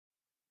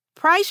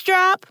Price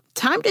drop?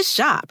 Time to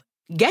shop.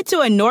 Get to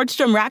a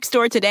Nordstrom Rack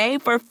store today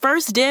for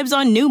first dibs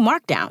on new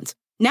markdowns.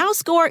 Now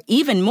score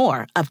even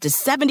more, up to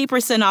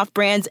 70% off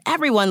brands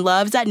everyone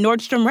loves at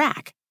Nordstrom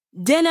Rack.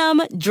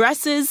 Denim,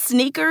 dresses,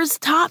 sneakers,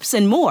 tops,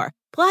 and more.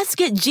 Plus,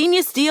 get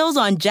genius deals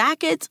on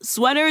jackets,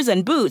 sweaters,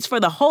 and boots for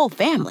the whole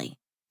family.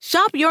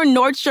 Shop your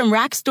Nordstrom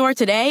Rack store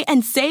today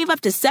and save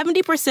up to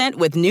 70%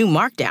 with new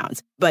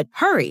markdowns. But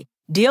hurry,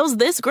 deals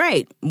this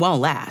great won't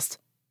last.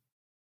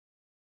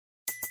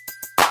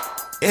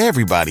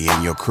 Everybody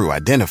in your crew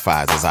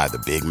identifies as either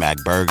Big Mac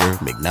Burger,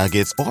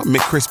 McNuggets, or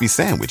McCrispy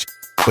Sandwich.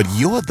 But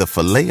you're the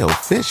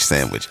Filet-O-Fish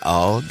Sandwich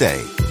all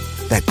day.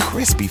 That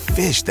crispy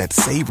fish, that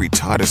savory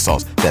tartar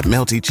sauce, that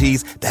melty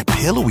cheese, that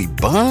pillowy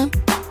bun.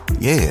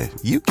 Yeah,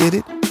 you get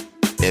it.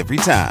 Every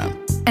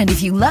time. And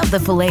if you love the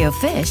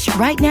Filet-O-Fish,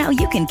 right now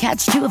you can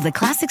catch two of the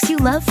classics you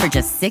love for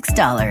just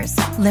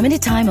 $6.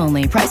 Limited time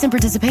only. Price and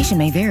participation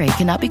may vary.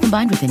 Cannot be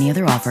combined with any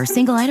other offer.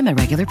 Single item at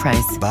regular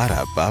price.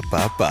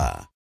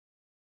 Ba-da-ba-ba-ba.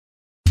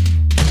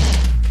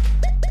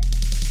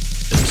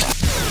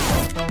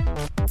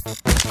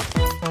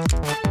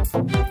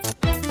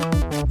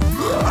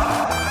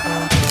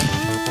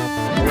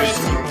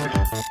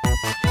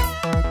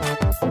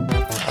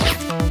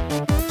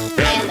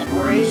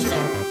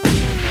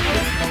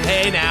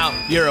 Hey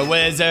now, you're a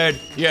wizard,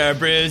 you're a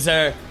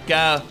bruiser,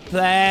 go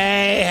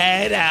play.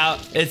 Hey now,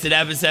 it's an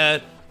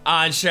episode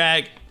on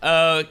Shrek.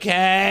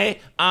 Okay,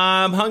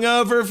 I'm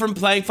hungover from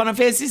playing Final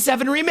Fantasy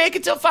VII Remake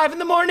until 5 in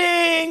the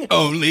morning.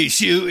 Only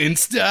shooting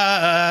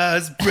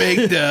stars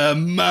break the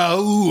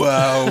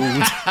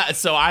mold.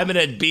 So I'm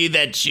gonna be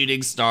that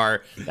shooting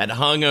star, that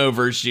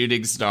hungover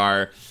shooting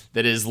star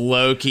that is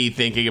low-key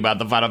thinking about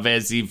the Final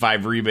Fantasy VII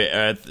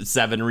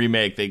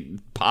Remake that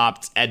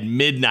popped at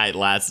midnight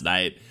last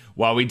night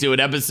while we do an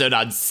episode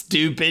on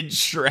stupid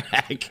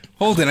Shrek.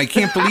 Holden, I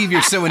can't believe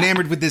you're so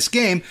enamored with this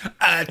game.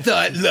 I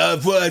thought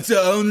love was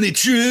only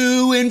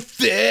true in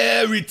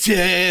fairy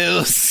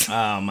tales.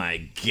 Oh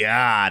my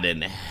God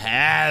in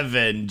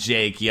heaven,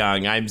 Jake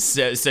Young.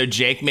 So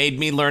Jake made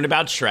me learn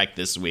about Shrek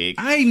this week.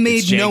 I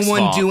made no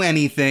one do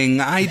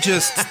anything. I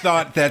just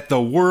thought that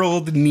the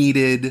world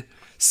needed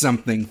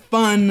something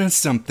fun,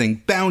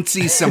 something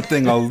bouncy,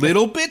 something a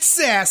little bit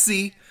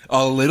sassy.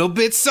 A little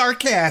bit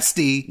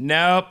sarcastic.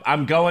 Nope,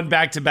 I'm going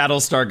back to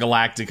Battlestar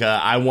Galactica.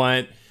 I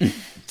want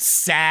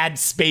sad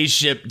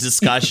spaceship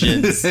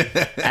discussions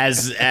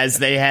as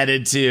they head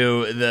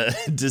into the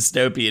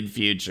dystopian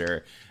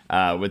future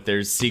with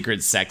their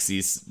secret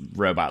sexy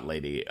robot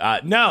lady.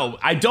 No,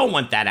 I don't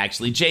want that,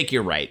 actually. Jake,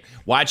 you're right.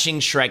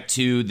 Watching Shrek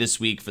 2 this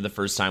week for the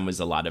first time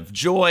was a lot of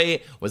joy,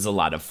 was a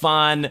lot of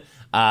fun.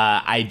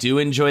 I do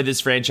enjoy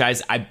this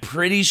franchise. I'm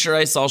pretty sure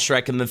I saw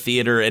Shrek in the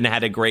theater and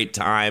had a great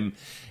time,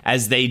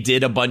 as they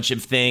did a bunch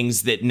of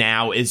things that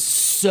now is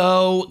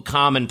so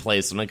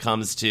commonplace when it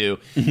comes to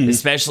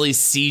especially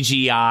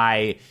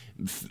CGI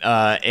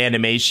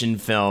animation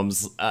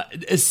films,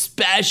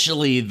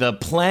 especially the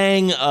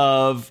playing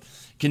of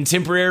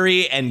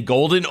contemporary and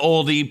golden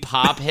oldie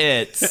pop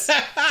hits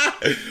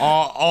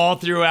all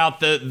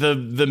throughout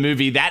the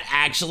movie. That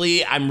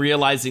actually, I'm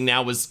realizing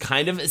now, was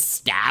kind of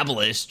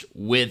established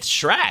with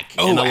Shrek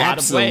in a lot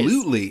of ways.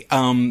 Absolutely.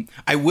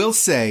 I will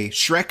say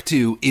Shrek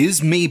 2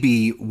 is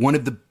maybe one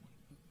of the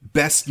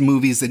best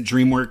movies that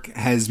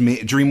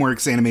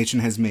DreamWorks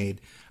Animation has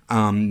made.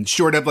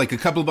 Short of like a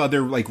couple of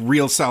other like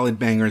real solid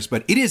bangers,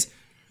 but it is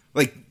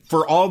like,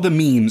 for all the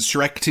memes,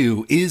 Shrek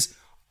 2 is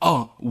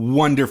a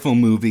wonderful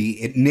movie.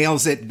 It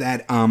nails it.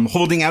 That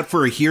holding out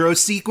for a hero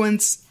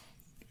sequence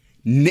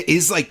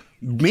is like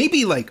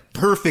maybe like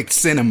perfect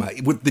cinema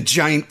with the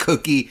giant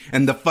cookie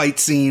and the fight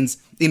scenes.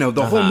 You know,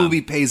 the whole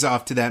movie pays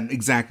off to that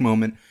exact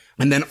moment.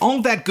 And then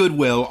all that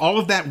goodwill, all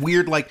of that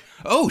weird, like,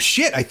 oh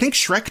shit, I think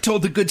Shrek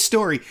told a good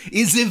story,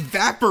 is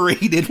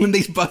evaporated when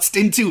they bust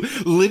into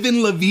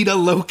Livin' La Vida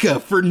Loca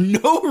for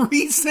no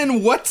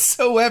reason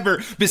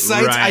whatsoever.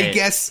 Besides, right. I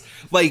guess,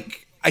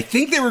 like, I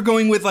think they were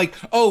going with like,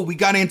 oh, we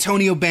got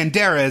Antonio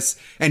Banderas,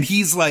 and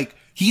he's like,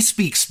 he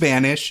speaks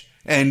Spanish,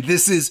 and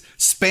this is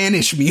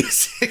Spanish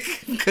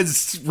music,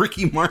 because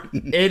Ricky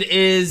Martin.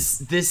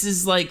 This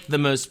is like the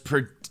most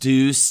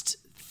produced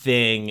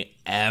thing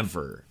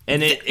ever.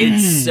 And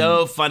it's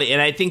so funny.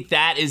 And I think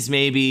that is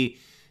maybe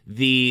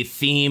the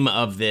theme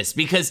of this,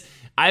 because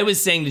I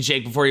was saying to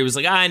Jake before, he was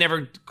like, I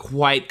never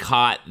quite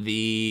caught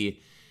the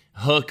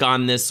hook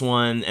on this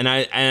one. And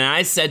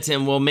I said to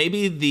him, well,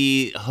 maybe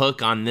the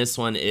hook on this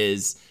one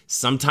is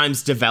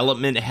sometimes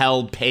development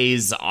hell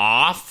pays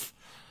off.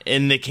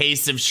 In the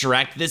case of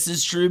Shrek, this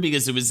is true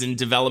because it was in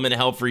development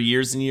hell for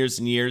years and years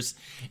and years.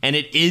 And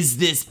it is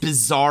this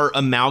bizarre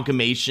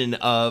amalgamation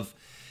of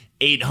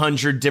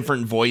 800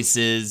 different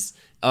voices,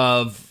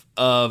 of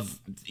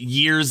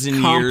years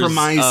and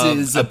compromises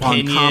years of upon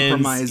opinions.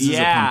 compromises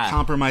upon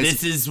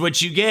compromises. This is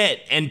what you get,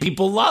 and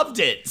people loved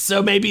it.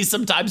 So maybe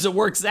sometimes it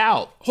works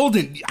out.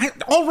 Holden,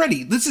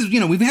 already, this is,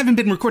 we haven't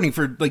been recording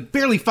for like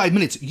barely 5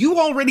 minutes. You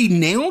already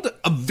nailed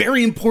a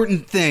very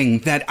important thing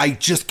that I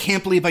just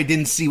can't believe I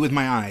didn't see with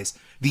my eyes.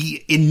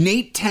 The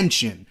innate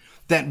tension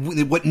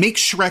what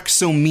makes Shrek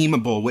so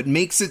memeable, what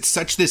makes it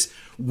such this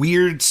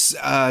weird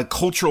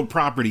cultural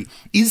property,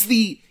 is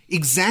the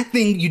exact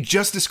thing you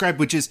just described,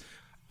 which is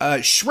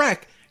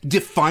Shrek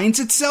defines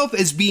itself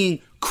as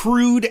being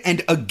crude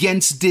and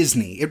against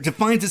Disney. It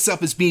defines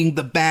itself as being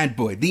the bad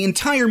boy. The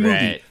entire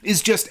movie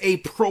is just a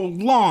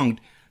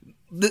prolonged...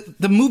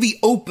 The movie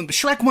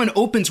Shrek 1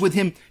 opens with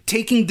him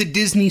taking the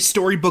Disney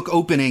storybook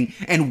opening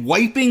and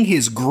wiping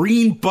his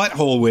green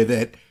butthole with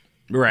it.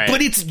 Right.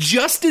 But it's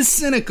just as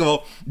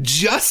cynical,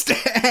 just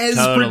as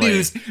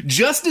produced,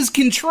 just as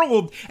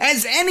controlled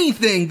as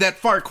anything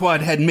that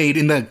Farquaad had made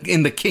in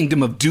the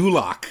Kingdom of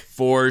Duloc.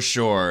 For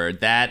sure.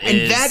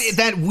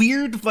 That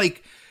weird,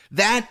 like,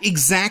 that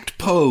exact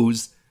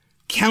pose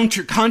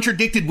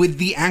contradicted with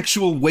the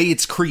actual way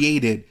it's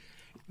created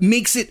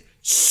makes it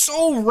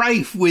so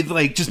rife with,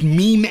 like, just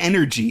meme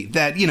energy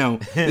that, you know,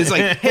 it's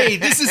like, hey,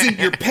 this isn't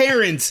your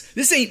parents,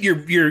 this ain't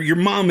your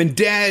mom and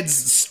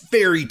dad's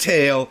fairy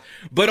tale,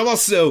 but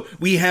also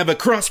we have a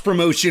cross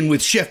promotion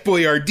with Chef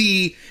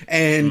Boyardee,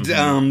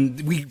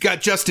 and we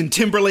got Justin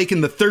Timberlake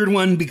in the third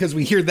one because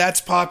we hear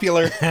that's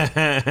popular.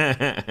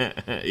 Yeah,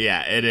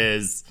 it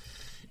is.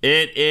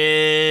 It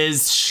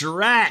is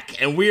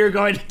Shrek, and we are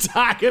going to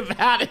talk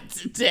about it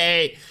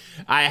today.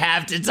 I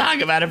have to talk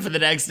about it for the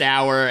next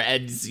hour,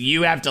 and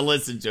you have to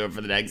listen to it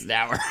for the next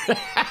hour.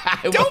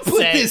 Don't put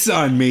this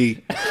on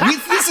me.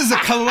 This is a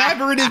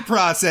collaborative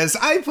process.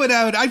 I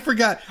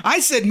forgot.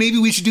 I said maybe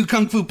we should do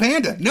Kung Fu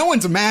Panda. No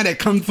one's mad at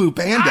Kung Fu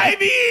Panda. I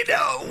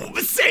mean,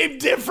 same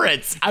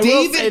difference.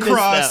 David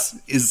Cross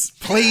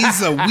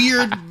plays a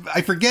weird,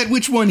 I forget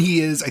which one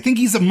he is. I think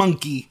he's a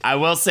monkey. I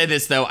will say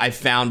this, though. I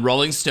found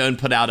Rolling Stone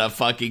put out a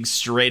fucking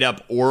straight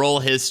up oral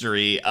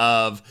history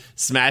of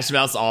Smash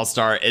Mouth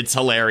All-Star. It's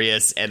hilarious.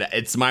 And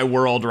it's my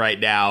world right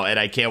now, and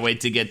I can't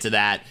wait to get to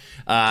that.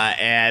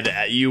 And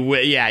you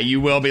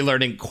will be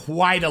learning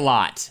quite a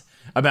lot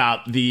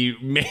about the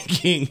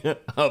making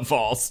of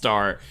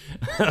All-Star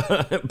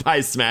by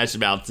Smash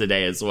Mouth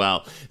today as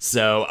well.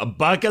 So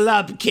buckle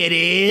up,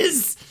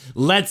 kiddies.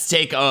 Let's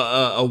take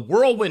a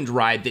whirlwind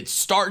ride that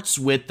starts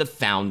with the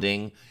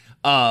founding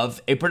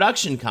of a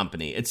production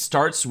company. It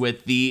starts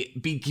with the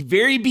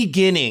very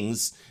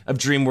beginnings of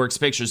DreamWorks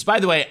Pictures. By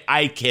the way,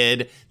 I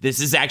kid.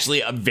 This is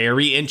actually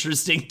very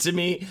interesting to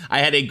me. I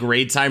had a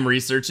great time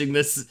researching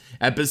this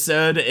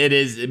episode. It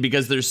is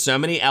because there's so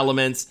many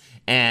elements,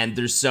 and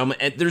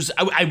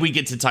we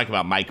get to talk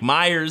about Mike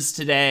Myers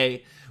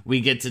today.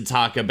 We get to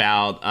talk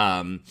about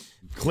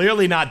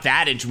clearly not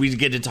that. We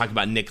get to talk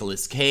about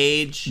Nicolas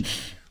Cage.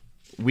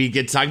 We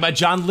get to talk about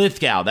John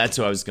Lithgow. That's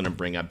who I was going to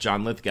bring up.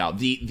 John Lithgow.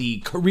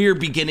 The career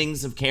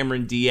beginnings of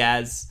Cameron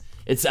Diaz.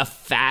 It's a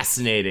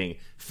fascinating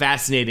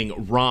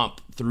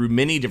romp through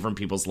many different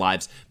people's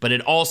lives, but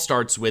it all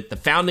starts with the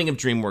founding of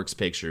DreamWorks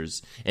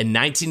Pictures in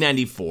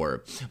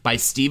 1994 by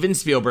Steven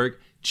Spielberg,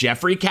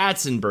 Jeffrey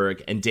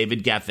Katzenberg, and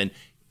David Geffen.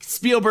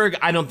 Spielberg,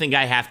 I don't think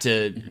I have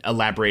to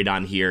elaborate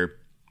on here.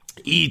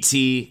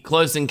 E.T.,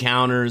 Close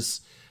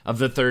Encounters of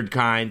the Third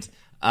Kind,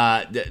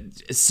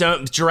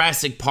 so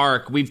Jurassic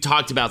Park. We've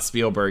talked about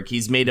Spielberg.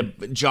 He's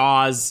made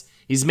Jaws.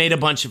 He's made a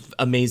bunch of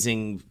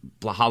amazing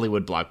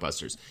Hollywood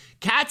blockbusters.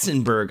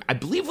 Katzenberg, I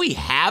believe we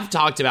have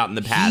talked about in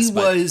the past. He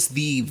was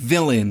the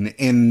villain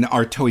in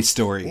our Toy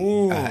Story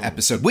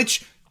episode,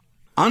 which,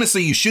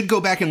 honestly, you should go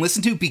back and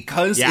listen to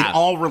because it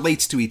all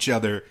relates to each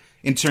other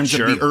in terms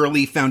of the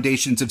early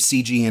foundations of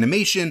CG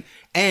animation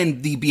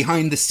and the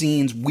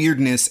behind-the-scenes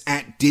weirdness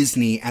at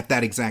Disney at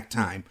that exact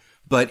time.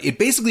 But it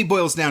basically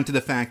boils down to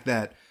the fact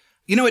that,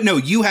 you know what? No,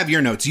 you have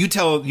your notes. You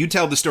tell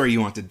the story you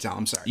wanted to tell.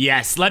 I'm sorry.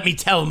 Yes, let me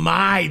tell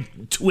my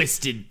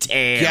twisted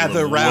tale.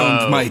 Gather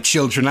round, my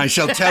children. I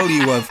shall tell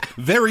you of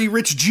very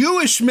rich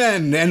Jewish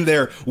men and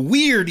their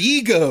weird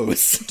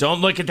egos. Don't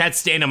look at that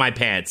stain on my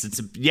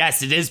pants.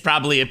 Yes, it is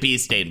probably a pee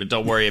stain, but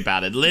don't worry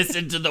about it.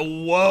 Listen to the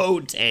woe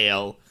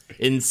tale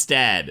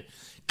instead.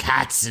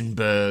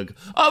 Katzenberg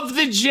of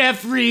the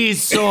Jeffrey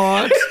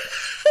sort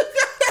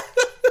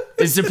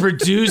is a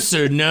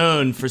producer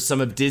known for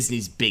some of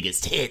Disney's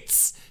biggest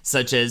hits,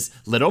 such as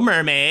Little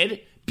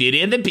Mermaid,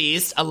 Beauty and the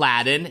Beast,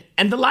 Aladdin,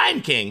 and The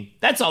Lion King.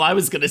 That's all I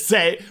was going to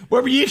say.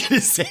 What were you going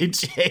to say,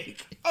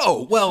 Jake?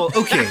 Oh, well,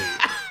 okay.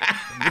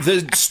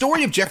 The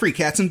story of Jeffrey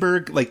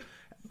Katzenberg,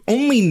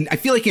 I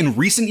feel like in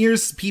recent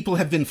years, people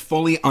have been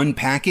fully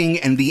unpacking,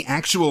 and the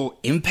actual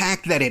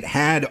impact that it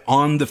had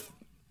on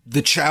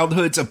the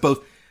childhoods of both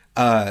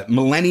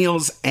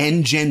millennials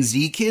and Gen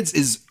Z kids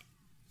is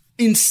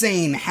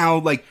insane.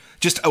 How,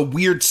 just a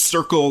weird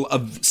circle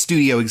of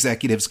studio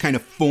executives kind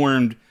of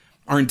formed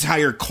our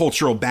entire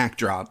cultural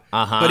backdrop.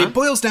 But it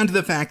boils down to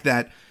the fact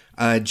that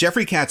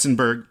Jeffrey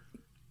Katzenberg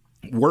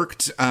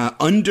worked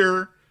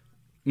under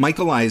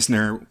Michael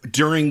Eisner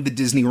during the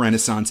Disney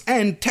Renaissance,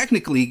 and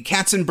technically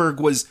Katzenberg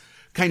was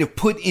kind of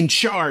put in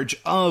charge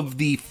of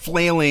the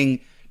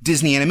flailing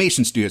Disney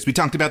animation studios. We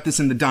talked about this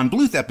in the Don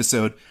Bluth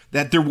episode,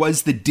 that there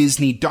was the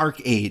Disney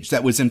Dark Age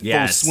that was in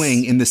full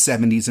swing in the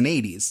 70s and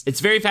 80s. It's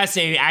very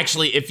fascinating.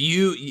 Actually, if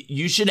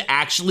you should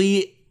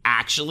actually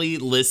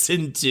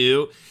listen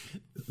to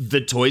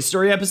the Toy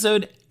Story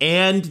episode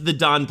and the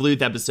Don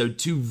Bluth episode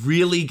to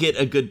really get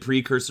a good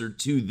precursor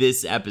to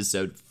this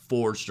episode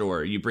for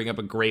sure. You bring up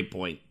a great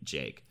point,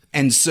 Jake.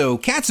 And so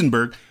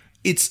Katzenberg,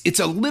 it's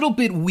a little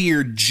bit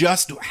weird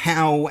just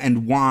how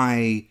and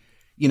why,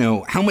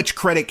 how much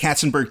credit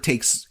Katzenberg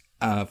takes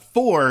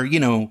for,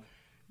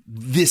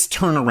 this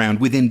turnaround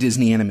within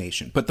Disney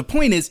Animation. But the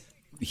point is,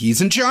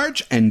 he's in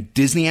charge, and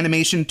Disney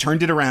Animation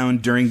turned it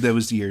around during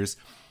those years.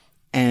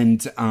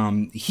 And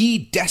he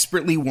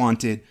desperately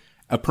wanted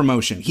a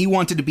promotion. He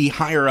wanted to be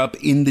higher up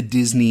in the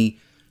Disney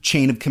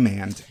chain of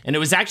command. And it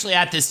was actually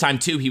at this time,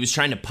 too, he was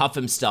trying to puff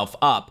himself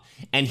up.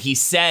 And he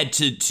said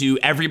to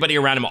everybody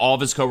around him, all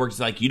of his coworkers,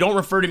 like, you don't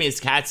refer to me as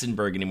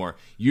Katzenberg anymore.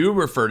 You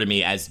refer to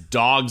me as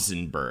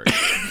Dogsenberg.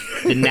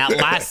 And that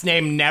last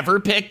name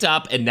never picked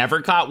up and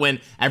never caught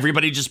wind.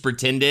 Everybody just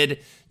pretended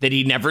that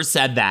he never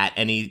said that.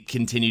 And he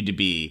continued to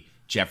be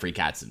Jeffrey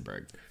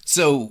Katzenberg.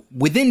 So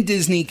within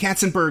Disney,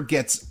 Katzenberg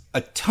gets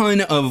a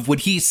ton of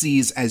what he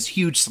sees as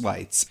huge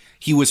slights.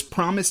 He was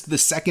promised the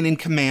second in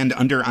command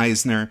under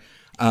Eisner.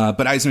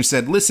 But Eisner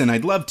said, listen,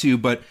 I'd love to,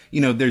 but,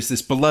 there's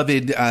this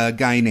beloved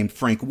guy named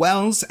Frank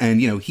Wells, and,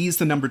 he's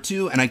the number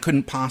 2, and I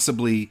couldn't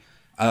possibly,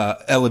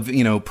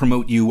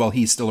 promote you while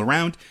he's still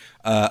around.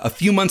 A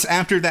few months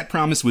after that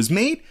promise was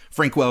made,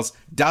 Frank Wells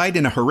died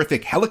in a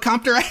horrific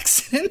helicopter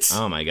accident.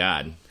 Oh, my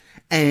God.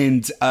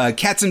 And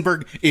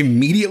Katzenberg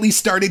immediately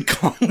started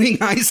calling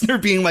Eisner,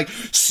 being like,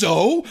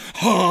 so?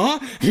 Huh?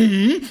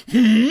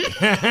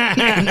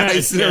 And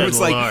Eisner was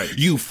like,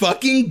 you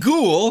fucking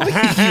ghoul, you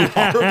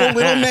horrible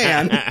little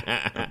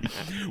man.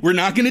 We're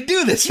not going to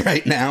do this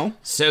right now.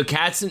 So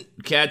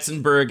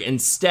Katzenberg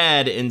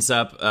instead ends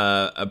up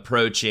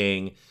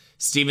approaching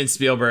Steven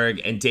Spielberg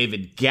and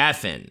David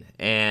Geffen.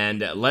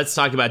 And let's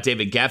talk about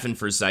David Geffen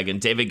for a second.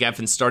 David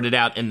Geffen started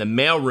out in the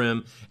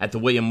mailroom at the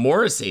William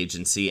Morris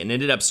Agency and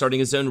ended up starting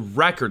his own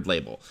record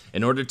label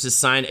in order to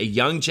sign a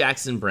young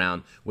Jackson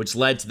Browne, which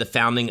led to the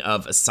founding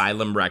of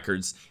Asylum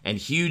Records and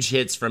huge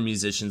hits from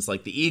musicians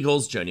like the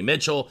Eagles, Joni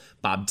Mitchell,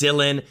 Bob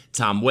Dylan,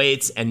 Tom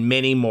Waits, and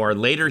many more.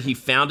 Later, he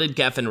founded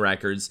Geffen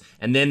Records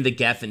and then the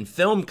Geffen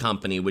Film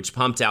Company, which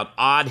pumped out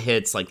odd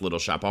hits like Little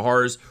Shop of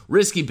Horrors,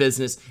 Risky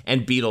Business,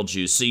 and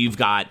Beetlejuice. So you've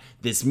got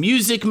this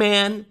music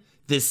man,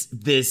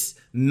 this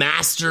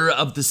master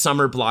of the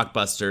summer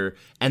blockbuster,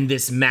 and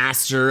this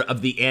master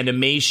of the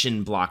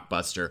animation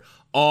blockbuster,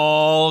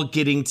 all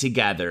getting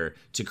together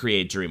to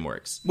create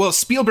DreamWorks. Well,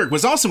 Spielberg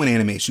was also an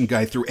animation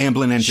guy through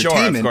Amblin Entertainment.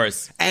 Sure, of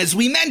course. As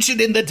we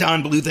mentioned in the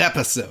Don Bluth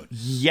episode.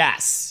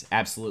 Yes,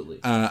 absolutely.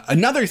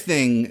 Another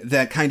thing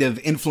that kind of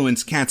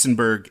influenced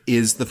Katzenberg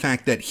is the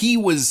fact that he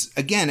was,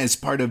 again, as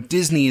part of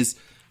Disney's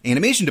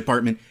animation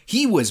department,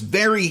 he was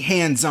very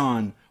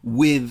hands-on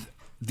with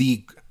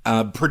the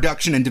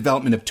production and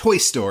development of Toy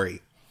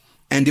Story.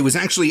 And it was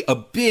actually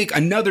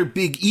another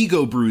big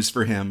ego bruise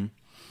for him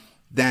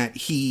that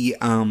he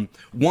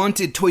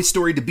wanted Toy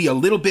Story to be a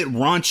little bit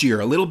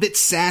raunchier, a little bit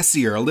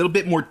sassier, a little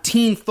bit more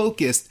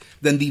teen-focused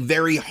than the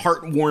very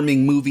heartwarming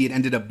movie it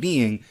ended up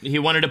being. He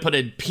wanted to put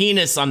a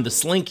penis on the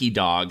Slinky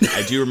dog.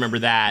 I do remember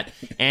that.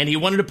 And he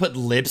wanted to put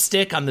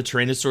lipstick on the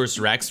Tyrannosaurus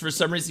Rex for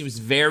some reason. He was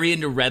very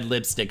into red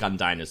lipstick on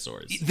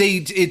dinosaurs.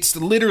 It's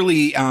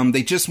literally,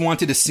 they just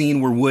wanted a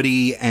scene where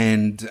Woody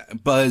and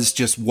Buzz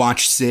just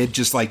watch Sid,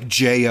 just like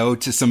J.O.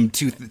 to some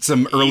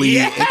early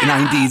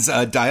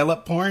 90s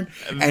dial-up porn.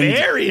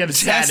 And very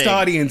upsetting. Test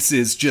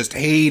audiences just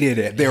hated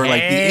it. They were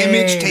like, the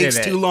image takes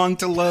too long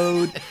to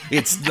load.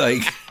 It's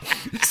like,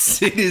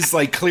 Sid is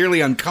like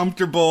clearly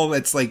uncomfortable.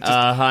 It's like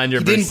 100%.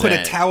 He didn't put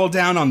a towel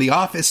down on the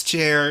office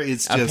chair.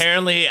 It's just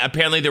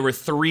apparently there were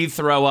 3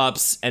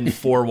 throw-ups and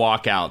 4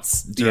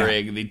 walkouts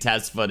during the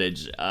test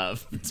footage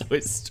of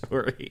Toy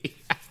Story.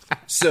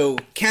 So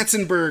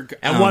Katzenberg,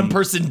 and one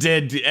person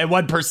did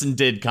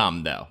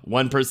come though.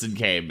 One person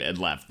came and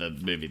left the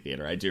movie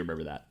theater. I do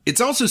remember that.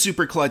 It's also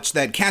super clutch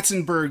that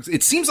Katzenberg.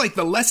 It seems like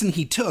the lesson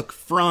he took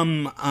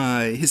from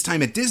his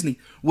time at Disney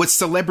was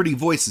celebrity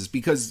voices,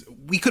 because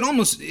we could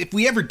almost, if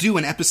we ever do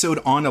an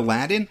episode on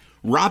Aladdin,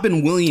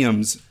 Robin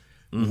Williams'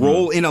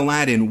 role in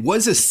Aladdin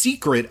was a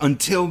secret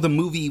until the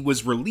movie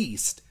was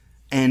released,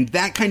 and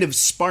that kind of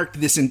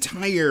sparked this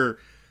entire.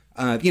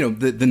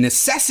 The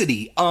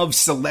necessity of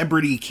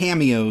celebrity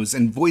cameos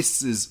and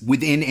voices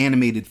within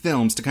animated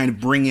films to kind of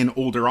bring in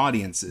older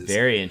audiences.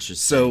 Very interesting.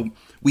 So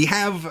we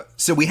have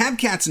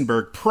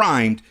Katzenberg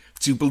primed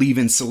to believe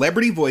in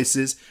celebrity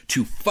voices,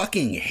 to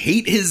fucking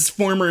hate his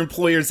former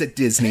employers at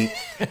Disney,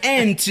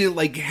 and to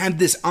like have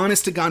this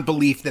honest to God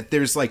belief that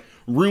there's like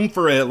room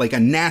for a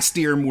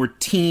nastier, more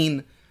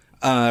teen,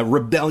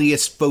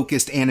 rebellious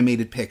focused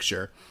animated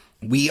picture.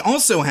 We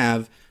also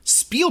have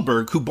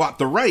Spielberg, who bought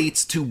the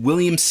rights to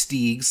William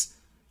Steig's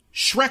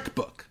Shrek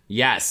book.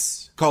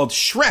 Yes. Called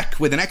Shrek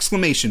with an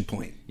exclamation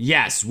point.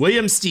 Yes,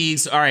 William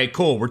Steig's. All right,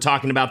 cool. We're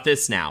talking about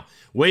this now.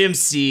 William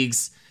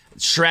Steig's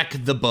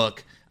Shrek the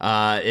book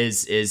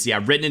is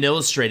written and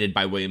illustrated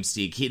by William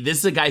Steig. This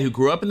is a guy who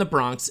grew up in the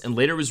Bronx and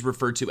later was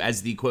referred to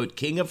as the, quote,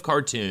 king of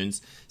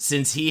cartoons,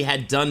 since he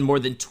had done more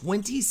than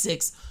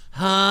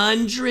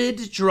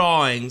 2,600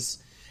 drawings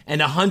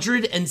and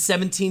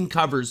 117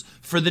 covers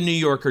for The New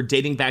Yorker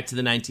dating back to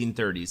the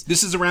 1930s.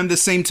 This is around the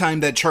same time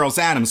that Charles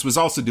Addams was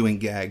also doing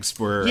gags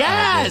for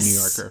The New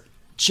Yorker.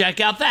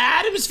 Check out the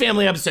Addams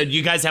Family episode.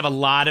 You guys have a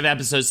lot of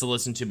episodes to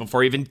listen to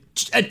before even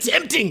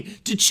attempting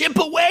to chip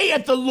away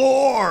at the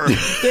lore,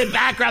 the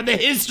background, the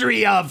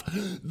history of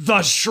the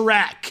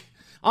Shrek.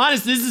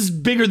 Honest, this is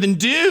bigger than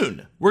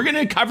Dune. We're going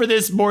to cover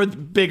this more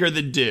bigger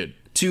than Dune.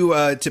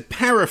 To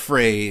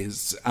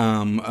paraphrase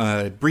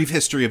A Brief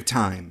History of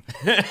Time,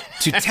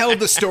 to tell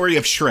the story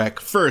of Shrek,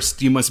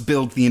 first you must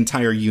build the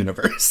entire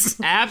universe.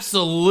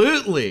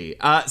 Absolutely.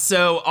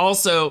 So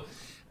also,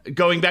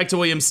 going back to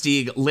William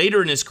Steig,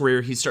 later in his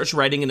career, he starts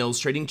writing and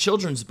illustrating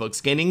children's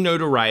books, gaining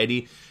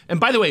notoriety. And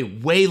by the way,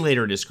 way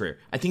later in his career,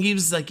 I think he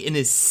was like in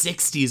his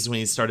 60s when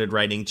he started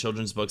writing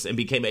children's books and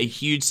became a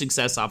huge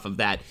success off of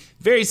that.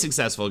 Very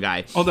successful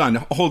guy. Hold on,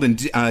 Holden.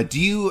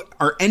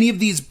 Are any of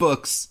these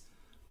books,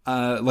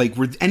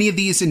 were any of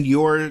these in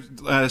your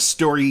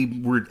story?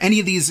 Were any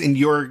of these in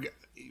your,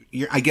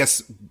 I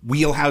guess,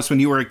 wheelhouse when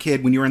you were a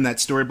kid, when you were in that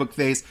storybook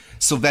phase?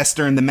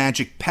 Sylvester and the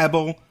Magic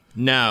Pebble.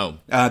 No.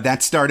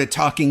 That started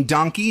Talking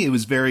Donkey. It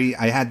was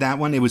I had that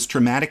one. It was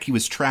traumatic. He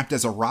was trapped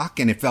as a rock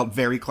and it felt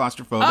very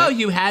claustrophobic. Oh,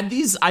 you had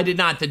these? I did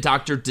not. The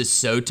Dr.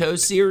 DeSoto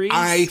series?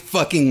 I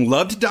fucking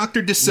loved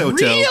Dr. DeSoto.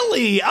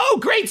 Really? Oh,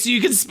 great. So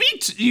you can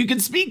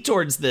speak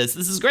towards this.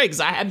 This is great because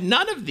I had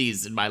none of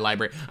these in my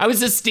library. I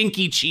was a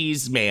Stinky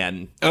Cheese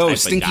man. Oh,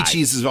 Stinky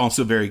Cheese is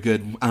also very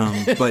good.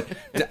 But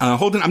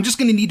hold on. I'm just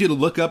going to need you to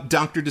look up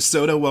Dr.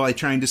 DeSoto while I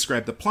try and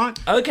describe the plot.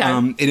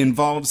 Okay. It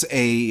involves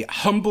a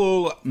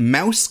humble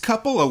mouse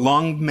couple, a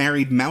long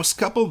married mouse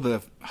couple.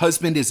 The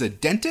husband is a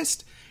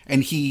dentist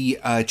and he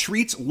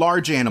treats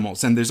large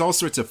animals, and there's all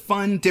sorts of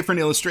fun different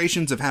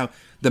illustrations of how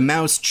the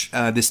mouse,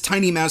 this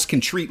tiny mouse,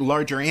 can treat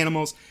larger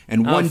animals.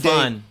 And one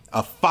day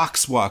a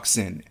fox walks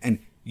in, and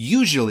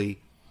usually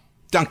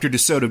Dr.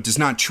 DeSoto does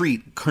not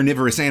treat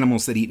carnivorous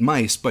animals that eat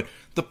mice, but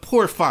the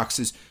poor fox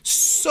is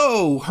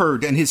so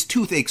hurt and his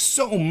tooth aches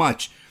so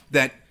much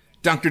that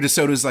Dr.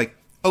 DeSoto is like,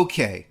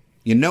 okay,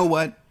 you know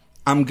what,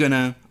 I'm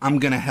gonna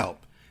help.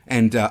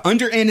 And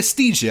under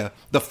anesthesia,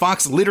 the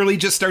fox literally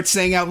just starts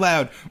saying out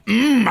loud,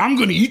 I'm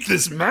going to eat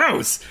this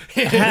mouse.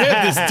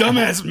 This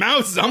dumbass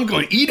mouse, I'm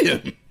going to eat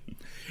him.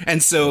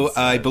 And so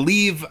I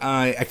believe,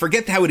 I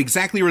forget how it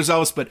exactly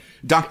resolves, but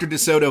Dr.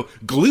 DeSoto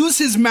glues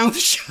his mouth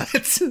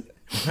shut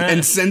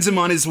and sends him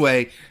on his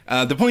way.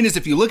 The point is,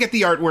 if you look at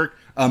the artwork,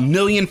 a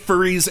million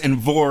furries and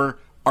vor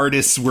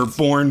artists were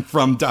born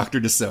from Dr.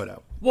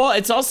 DeSoto. Well,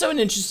 it's also an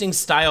interesting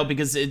style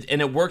because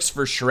it works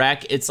for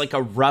Shrek. It's like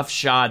a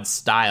roughshod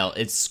style.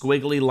 It's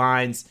squiggly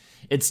lines.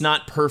 It's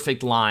not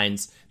perfect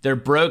lines. They're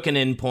broken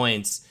in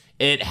points.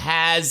 It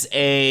has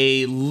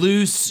a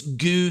loose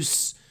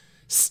goose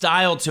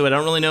style to it. I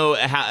don't really know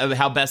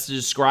how best to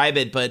describe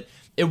it, but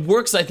it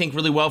works, I think,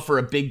 really well for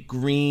a big,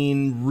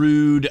 green,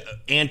 rude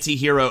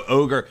anti-hero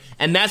ogre.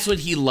 And that's what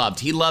he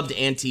loved. He loved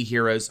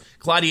anti-heroes.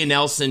 Claudia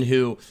Nelson,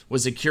 who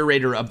was a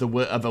curator of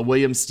a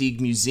William Steig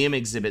museum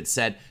exhibit,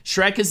 said,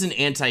 Shrek is an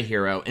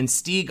anti-hero, and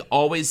Steig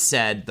always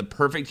said the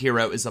perfect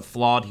hero is a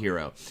flawed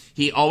hero.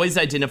 He always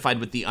identified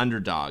with the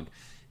underdog.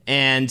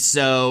 And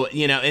so,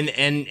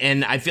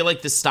 and I feel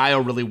like the style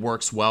really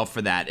works well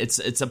for that.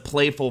 It's a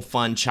playful,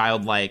 fun,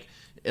 childlike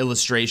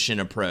illustration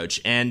approach,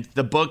 and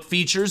the book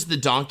features the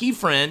donkey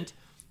friend,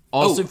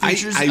 also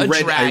features a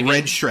dragon.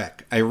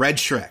 I read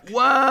Shrek.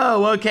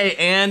 Whoa, okay,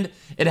 and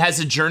it has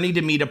a journey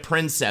to meet a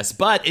princess,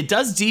 but it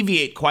does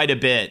deviate quite a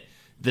bit,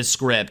 the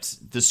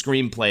script, the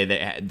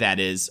screenplay that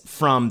is,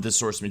 from the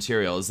source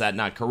material. Is that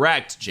not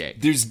correct,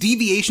 Jake? There's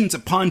deviations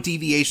upon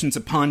deviations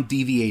upon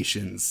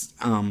deviations,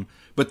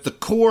 but the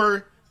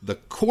core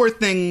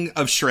thing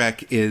of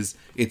Shrek is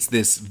it's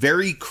this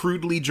very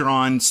crudely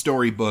drawn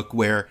storybook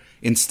where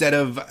instead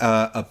of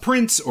a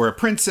prince or a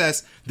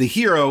princess, the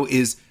hero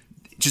is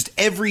just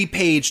every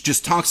page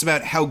just talks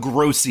about how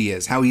gross he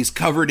is, how he's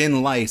covered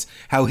in lice,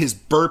 how his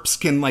burps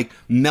can like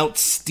melt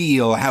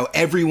steel, how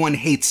everyone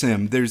hates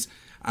him. There's,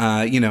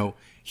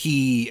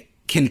 he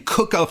can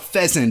cook a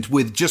pheasant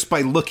with just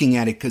by looking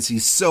at it because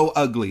he's so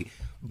ugly,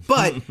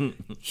 but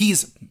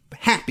he's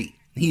happy.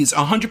 He's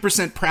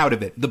 100% proud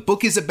of it. The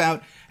book is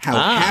about how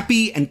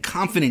happy and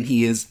confident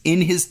he is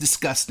in his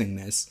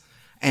disgustingness.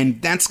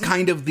 And that's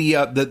kind of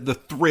the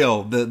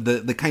thrill,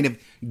 the kind of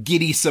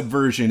giddy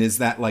subversion is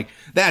that, like,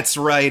 that's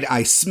right,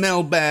 I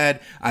smell bad,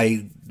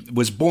 I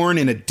was born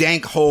in a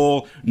dank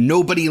hole,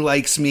 nobody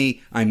likes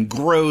me, I'm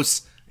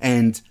gross,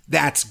 and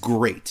that's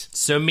great.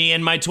 So me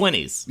in my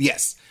 20s.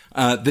 Yes.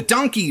 The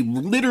donkey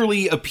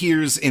literally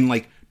appears in,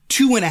 like,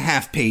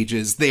 2.5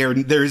 pages.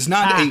 There's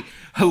not a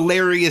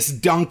hilarious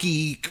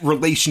donkey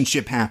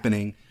relationship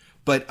happening.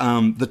 But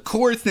the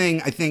core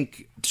thing, I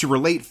think, to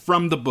relate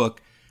from the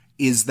book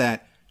is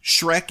that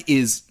Shrek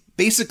is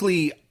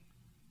basically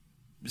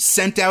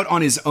sent out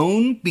on his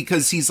own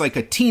because he's like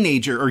a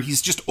teenager or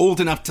he's just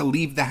old enough to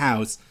leave the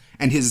house.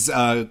 And his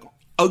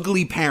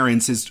ugly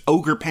parents, his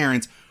ogre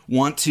parents,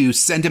 want to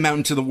send him out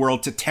into the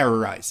world to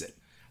terrorize it.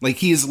 Like,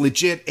 he is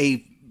legit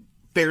a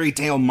fairy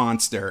tale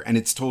monster, and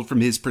it's told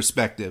from his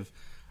perspective.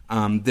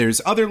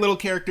 There's other little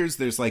characters.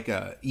 There's like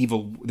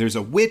there's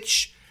a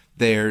witch.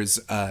 There's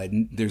a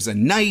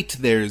knight.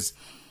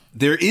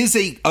 There is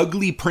a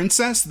ugly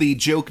princess. The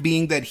joke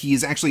being that he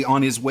is actually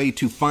on his way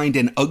to find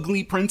an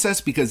ugly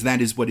princess because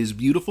that is what is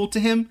beautiful to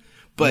him.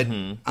 But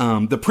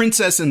the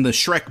princess in the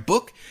Shrek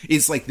book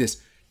is like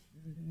this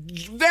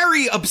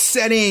very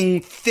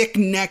upsetting,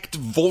 thick-necked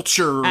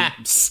vulture,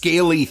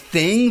 scaly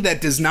thing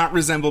that does not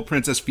resemble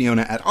Princess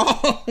Fiona at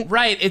all.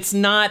 Right. It's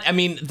not. I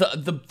mean,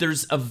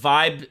 there's a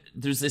vibe.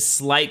 There's a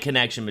slight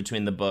connection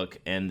between the book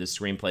and the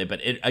screenplay,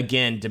 but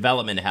again,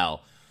 development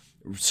hell.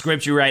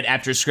 Script you write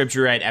after script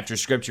you write after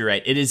script you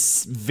write. It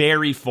is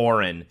very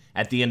foreign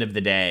at the end of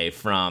the day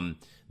from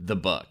the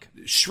book.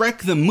 Shrek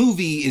the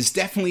movie is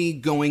definitely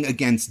going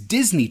against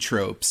Disney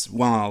tropes,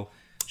 while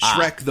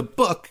Shrek the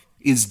book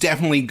is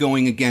definitely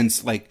going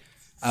against like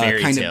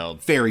kind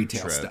of fairy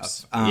tale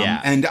stuff.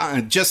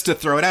 And just to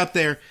throw it out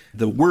there,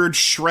 the word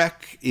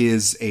Shrek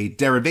is a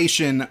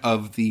derivation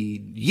of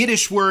the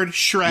Yiddish word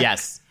Shrek.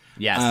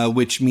 Yes.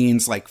 Which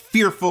means like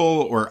fearful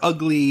or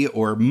ugly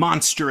or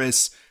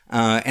monstrous.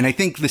 And I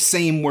think the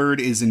same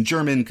word is in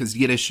German because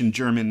Yiddish and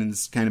German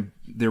is kind of,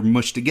 they're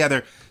mushed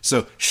together.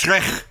 So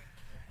Shrek,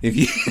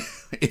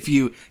 if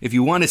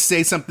you want to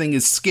say something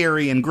is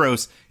scary and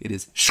gross, it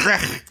is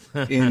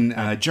Shrek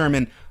in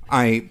German.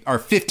 Our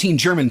 15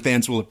 German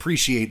fans will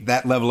appreciate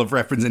that level of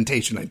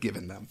representation I've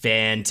given them.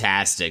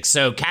 Fantastic.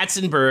 So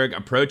Katzenberg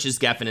approaches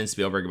Geffen and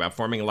Spielberg about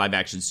forming a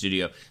live-action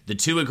studio. The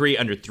two agree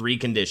under 3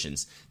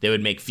 conditions. They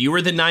would make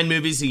fewer than 9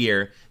 movies a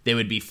year. They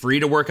would be free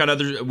to work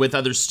on with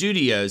other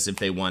studios if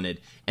they wanted.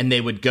 And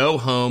they would go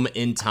home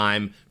in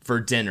time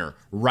for dinner.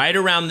 Right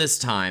around this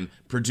time,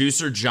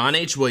 producer John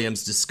H.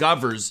 Williams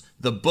discovers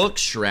the book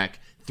Shrek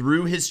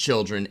through his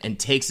children and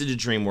takes it to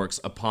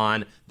DreamWorks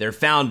upon their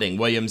founding.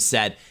 Williams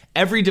said,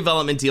 "Every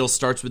development deal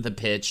starts with a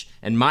pitch,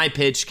 and my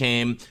pitch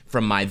came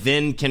from my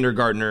then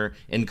kindergartner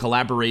in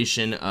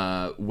collaboration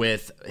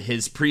with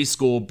his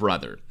preschool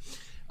brother.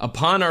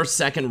 Upon our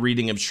second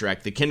reading of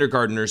Shrek, the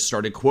kindergartner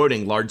started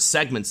quoting large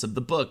segments of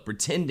the book,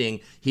 pretending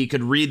he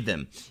could read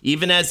them.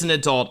 Even as an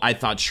adult, I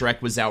thought Shrek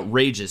was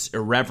outrageous,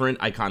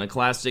 irreverent,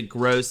 iconoclastic,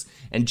 gross,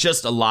 and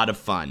just a lot of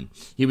fun.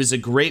 He was a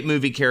great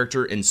movie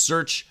character in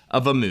search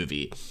of a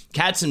movie."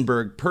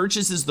 Katzenberg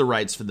purchases the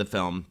rights for the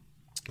film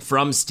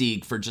from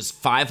Steig for just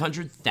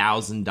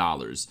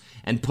 $500,000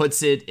 and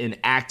puts it in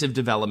active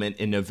development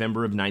in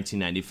November of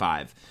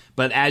 1995.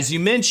 But as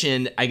you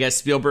mentioned, I guess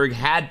Spielberg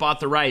had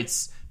bought the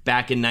rights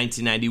back in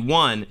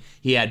 1991.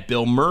 He had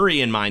Bill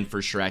Murray in mind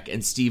for Shrek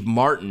and Steve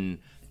Martin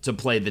to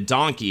play the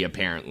donkey,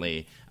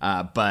 apparently.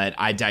 But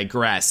I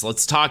digress.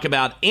 Let's talk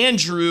about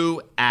Andrew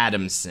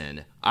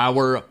Adamson,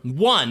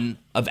 one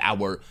of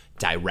our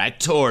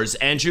directors.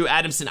 Andrew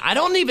Adamson.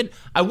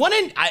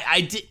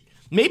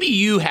 Maybe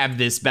you have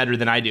this better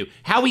than I do.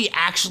 How he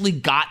actually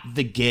got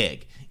the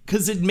gig.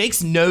 Because it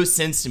makes no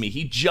sense to me.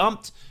 He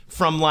jumped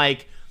from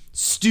like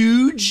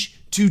stooge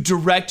to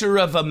director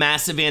of a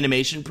massive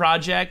animation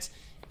project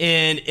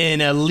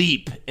in a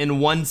leap, in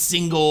one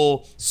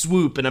single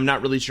swoop, and I'm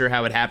not really sure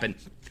how it happened.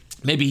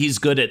 Maybe he's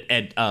good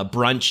at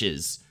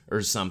brunches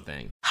or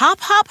something. Hop,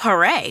 hop,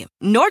 hooray!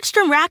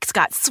 Nordstrom Rack's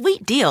got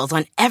sweet deals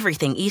on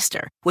everything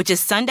Easter, which is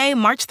Sunday,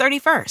 March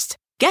 31st.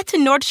 Get to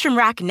Nordstrom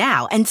Rack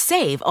now and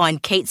save on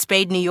Kate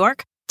Spade New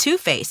York, Too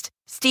Faced,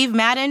 Steve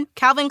Madden,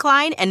 Calvin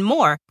Klein, and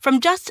more from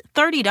just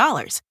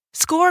 $30.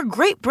 Score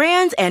great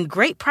brands and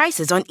great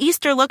prices on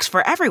Easter looks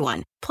for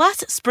everyone, plus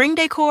spring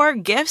decor,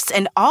 gifts,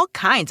 and all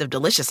kinds of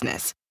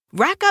deliciousness.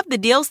 Rack up the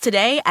deals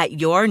today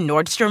at your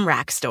Nordstrom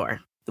Rack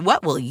store.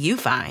 What will you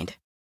find?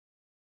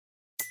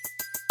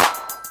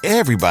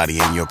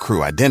 Everybody in your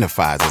crew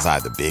identifies as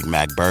either Big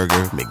Mac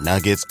Burger,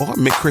 McNuggets, or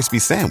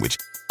McCrispy Sandwich.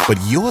 But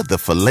you're the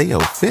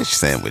Filet-O-Fish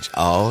Sandwich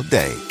all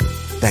day.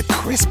 That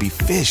crispy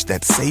fish,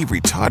 that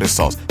savory tartar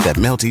sauce, that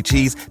melty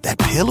cheese, that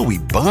pillowy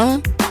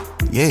bun.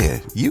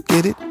 Yeah, you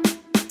get it.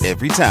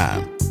 Every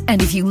time.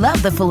 And if you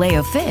love the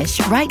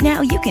Filet-O-Fish, right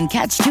now you can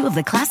catch 2 of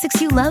the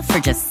classics you love for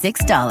just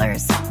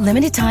 $6.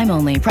 Limited time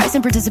only. Price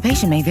and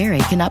participation may vary.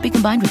 Cannot be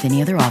combined with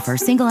any other offer.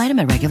 Single item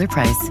at regular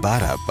price.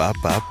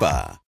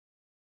 Ba-da-ba-ba-ba.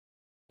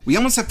 We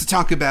almost have to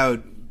talk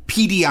about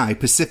PDI,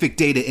 Pacific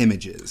Data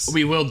Images.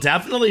 We will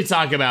definitely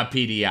talk about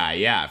PDI,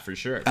 yeah, for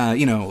sure.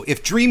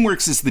 If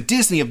DreamWorks is the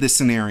Disney of this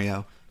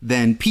scenario,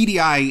 then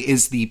PDI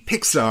is the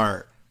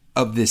Pixar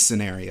of this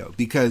scenario.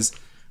 Because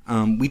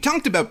we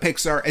talked about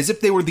Pixar as if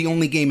they were the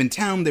only game in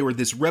town. They were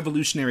this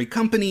revolutionary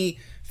company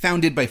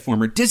founded by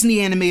former Disney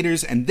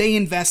animators, and they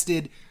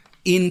invested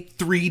in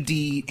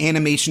 3D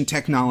animation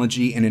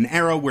technology in an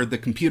era where the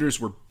computers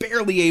were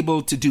barely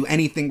able to do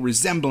anything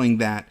resembling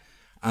that.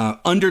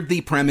 Under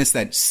the premise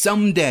that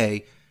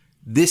someday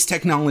this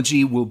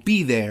technology will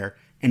be there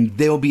and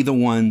they'll be the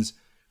ones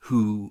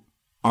who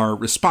are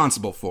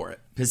responsible for it.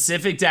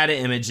 Pacific Data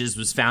Images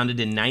was founded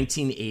in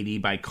 1980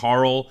 by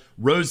Carl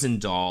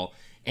Rosendahl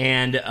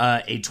and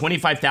a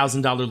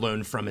 $25,000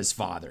 loan from his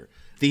father.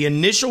 The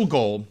initial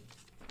goal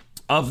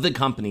of the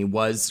company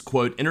was,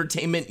 quote,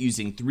 entertainment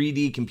using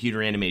 3D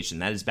computer animation.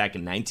 That is back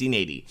in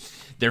 1980.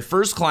 Their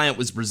first client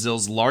was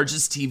Brazil's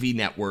largest TV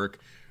network,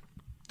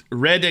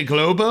 Rede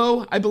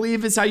Globo, I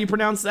believe is how you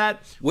pronounce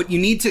that. What you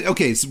need to know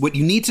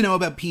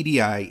about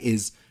PDI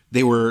is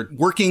they were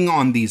working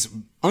on these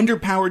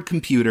underpowered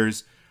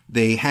computers.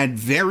 They had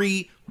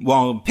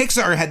while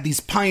Pixar had these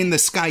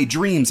pie-in-the-sky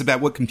dreams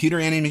about what computer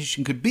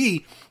animation could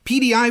be,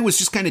 PDI was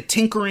just kind of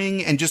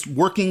tinkering and just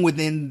working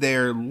within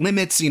their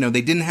limits. They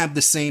didn't have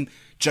the same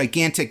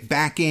gigantic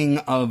backing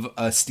of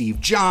Steve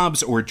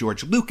Jobs or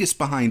George Lucas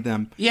behind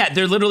them. Yeah,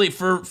 they're literally,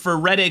 for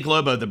Rede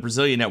Globo, the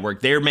Brazilian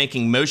network, they're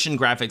making motion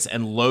graphics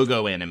and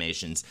logo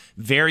animations.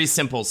 Very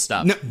simple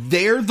stuff. No,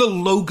 they're the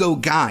logo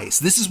guys.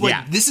 This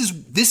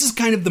is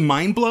kind of the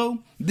mind blow.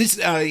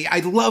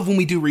 I love when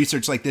we do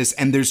research like this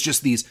and there's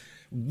just these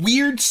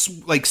weird,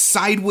 like,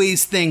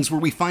 sideways things where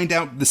we find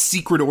out the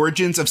secret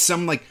origins of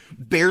some, like,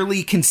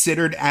 barely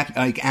considered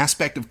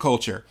aspect of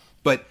culture.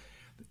 But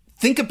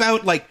think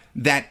about, like,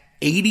 that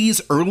 80s,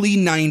 early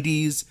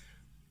 90s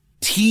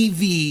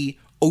TV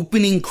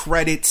opening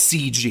credit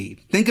CG.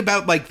 Think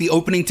about, like, the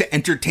opening to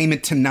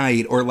Entertainment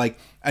Tonight, or like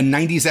a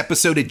 90s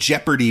episode of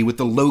Jeopardy with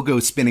the logo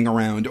spinning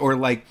around, or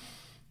like,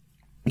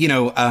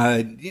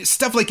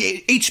 stuff like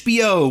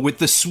HBO with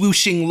the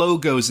swooshing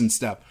logos and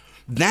stuff.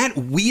 That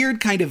weird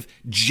kind of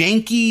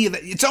janky,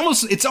 it's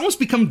almost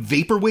become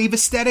vaporwave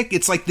aesthetic.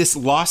 It's like this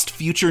lost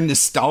future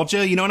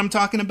nostalgia. You know what I'm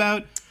talking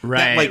about?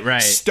 Right,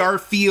 right. Star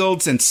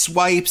fields and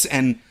swipes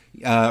and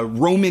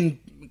Roman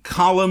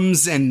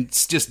columns and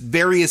just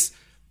various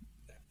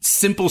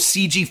simple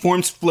CG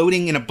forms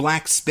floating in a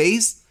black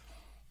space.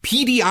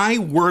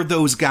 PDI were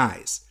those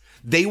guys.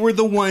 They were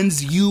the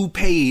ones you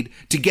paid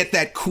to get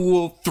that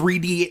cool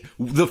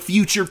the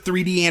future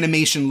 3D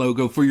animation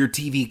logo for your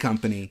TV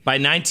company. By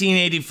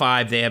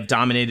 1985, they have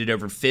dominated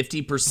over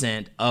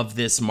 50% of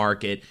this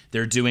market.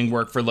 They're doing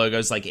work for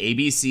logos like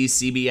ABC,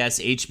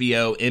 CBS,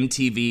 HBO,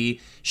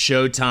 MTV,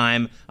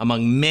 Showtime,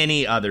 among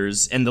many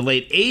others. In the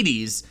late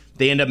 80s,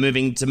 they end up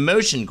moving to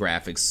motion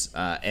graphics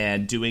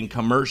and doing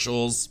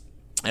commercials,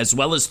 as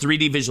well as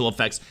 3D visual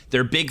effects.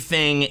 Their big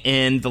thing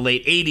in the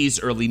late 80s,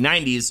 early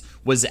 90s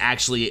was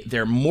actually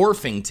their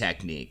morphing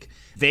technique.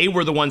 They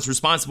were the ones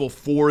responsible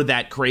for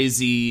that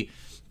crazy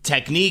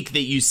technique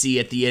that you see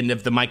at the end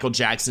of the Michael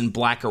Jackson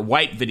black or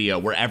white video,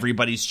 where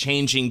everybody's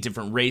changing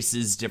different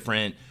races,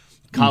 different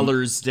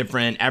colors,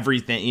 different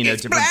everything,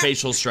 different black,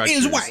 facial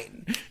structures. It's white.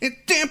 It's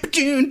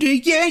temperature,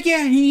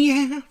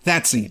 yeah.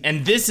 That scene.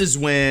 And this is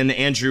when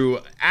Andrew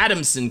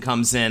Adamson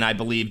comes in, I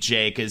believe,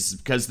 Jake,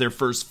 because their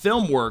first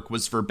film work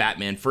was for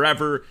Batman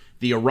Forever,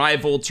 The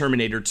Arrival,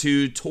 Terminator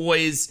 2,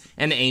 Toys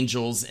and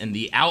Angels, and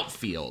The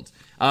Outfield.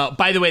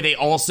 By the way, they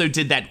also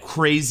did that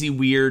crazy,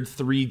 weird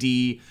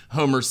 3D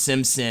Homer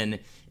Simpson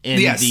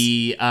in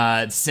the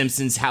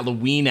Simpsons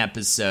Halloween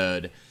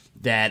episode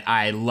that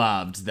I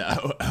loved,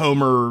 the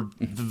Homer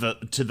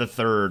to the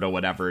third or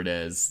whatever it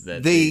is.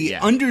 That they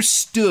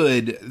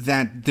understood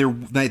that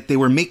they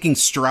were making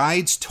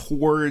strides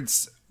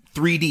towards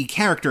 3D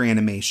character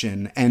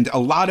animation, and a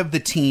lot of the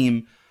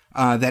team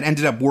that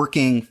ended up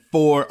working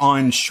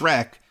on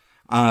Shrek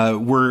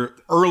were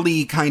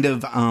early kind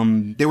of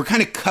they were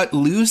kind of cut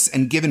loose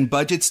and given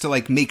budgets to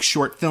like make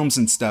short films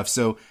and stuff.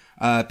 So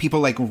people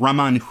like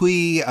Raman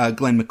Hui,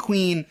 Glenn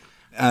McQueen.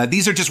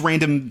 These are just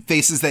random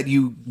faces that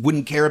you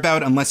wouldn't care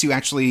about unless you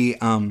actually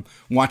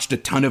watched a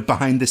ton of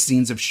behind the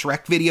scenes of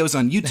Shrek videos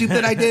on YouTube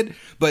that I did.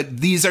 But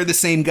these are the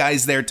same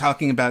guys there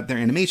talking about their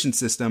animation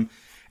system.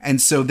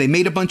 And so they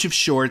made a bunch of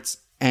shorts,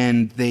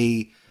 and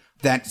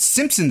that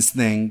Simpsons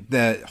thing,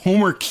 the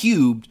Homer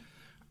Cubed,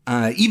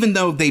 even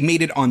though they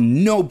made it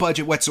on no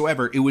budget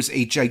whatsoever, it was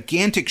a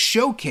gigantic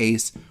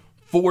showcase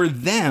for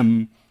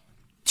them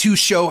to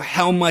show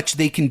how much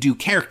they can do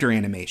character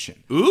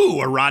animation.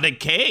 Ooh, erotic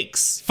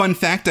cakes. Fun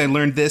fact, I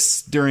learned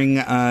this during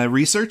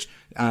research.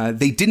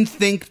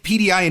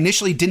 PDI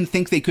initially didn't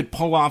think they could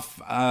pull off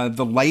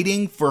the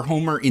lighting for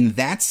Homer in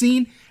that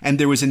scene, and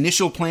there was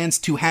initial plans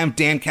to have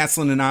Dan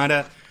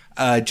Castellaneta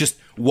just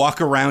walk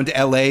around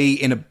LA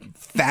in a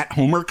fat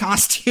Homer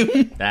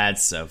costume.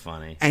 That's so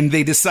funny. And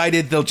they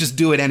decided they'll just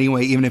do it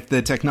anyway, even if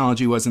the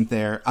technology wasn't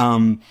there.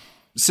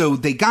 So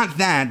they got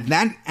that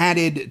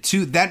added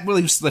to that,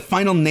 really was the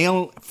final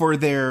nail for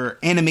their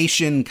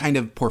animation kind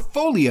of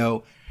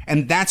portfolio.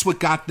 And that's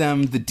what got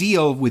them the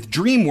deal with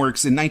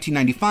DreamWorks in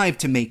 1995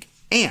 to make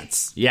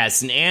Ants.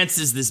 Yes. And Ants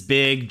is this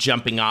big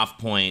jumping off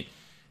point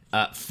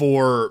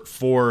for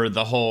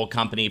the whole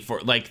company.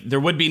 For like, there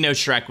would be no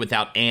Shrek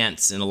without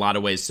Ants in a lot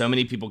of ways. So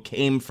many people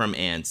came from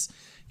Ants.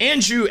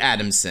 Andrew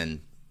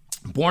Adamson,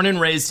 born and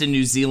raised in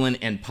New Zealand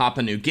and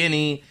Papua New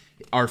Guinea.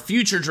 Our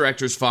future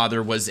director's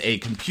father was a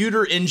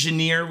computer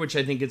engineer, which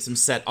I think gets him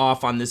set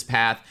off on this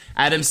path.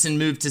 Adamson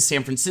moved to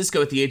San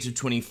Francisco at the age of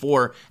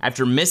 24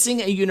 after missing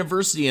a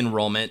university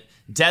enrollment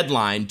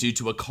deadline due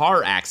to a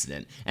car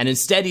accident, and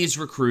instead he's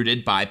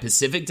recruited by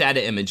Pacific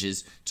Data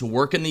Images to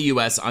work in the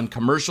U.S. on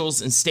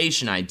commercials and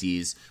station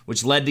IDs,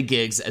 which led to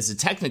gigs as a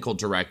technical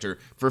director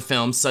for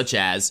films such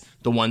as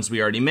the ones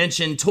we already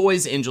mentioned,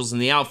 Toys, Angels in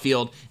the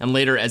Outfield, and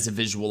later as a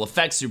visual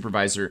effects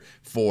supervisor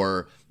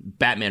for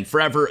Batman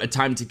Forever, A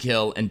Time to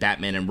Kill, and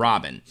Batman and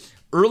Robin.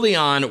 Early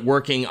on,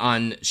 working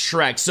on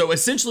Shrek, so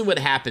essentially what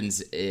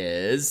happens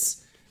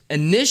is,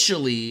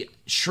 initially,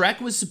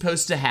 Shrek was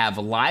supposed to have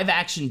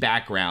live-action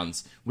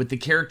backgrounds with the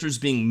characters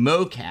being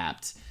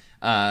mocapped,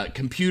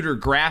 computer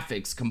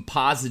graphics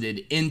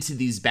composited into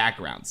these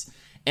backgrounds.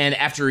 And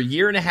after a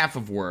year and a half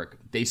of work,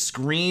 they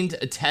screened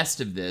a test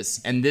of this,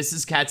 and this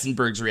is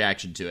Katzenberg's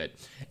reaction to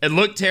it. It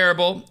looked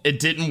terrible, it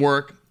didn't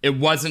work, it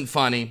wasn't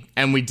funny,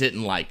 and we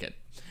didn't like it.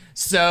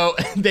 So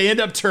they end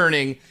up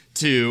turning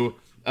to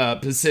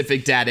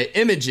Pacific Data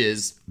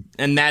Images,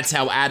 and that's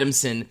how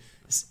Adamson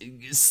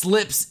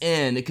slips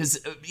in, because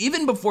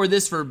even before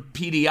this for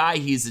PDI,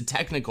 he's a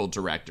technical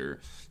director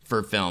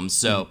for films.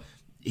 So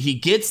he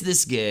gets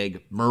this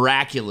gig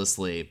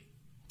miraculously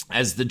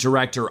as the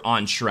director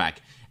on Shrek.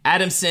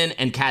 Adamson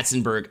and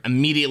Katzenberg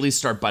immediately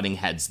start butting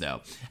heads,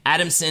 though.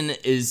 Adamson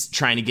is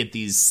trying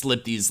to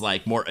slip these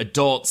like more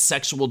adult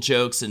sexual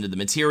jokes into the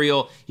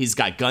material. He's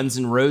got Guns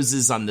N'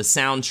 Roses on the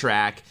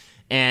soundtrack.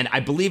 And I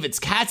believe it's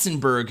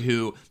Katzenberg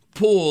who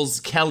pulls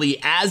Kelly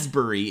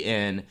Asbury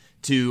in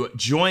to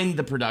join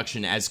the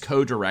production as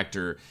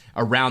co-director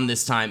around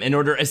this time. In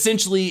order,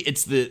 essentially,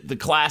 it's the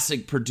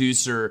classic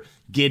producer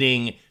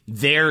getting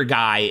their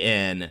guy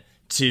in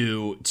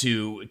to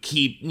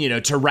keep,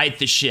 to right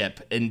the ship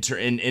in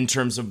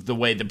terms of the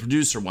way the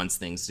producer wants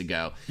things to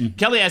go. Mm-hmm.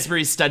 Kelly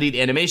Asbury studied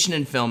animation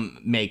and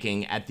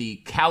filmmaking at the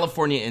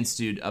California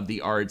Institute of the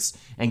Arts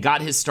and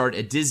got his start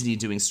at Disney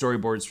doing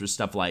storyboards for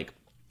stuff like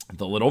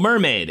The Little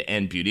Mermaid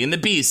and Beauty and the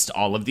Beast,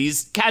 all of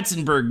these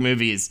Katzenberg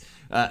movies.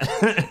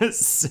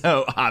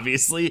 So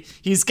obviously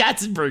he's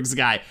Katzenberg's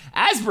guy.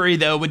 Asbury,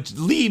 though, would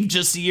leave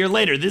just a year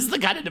later. This is the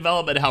kind of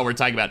development hell we're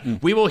talking about.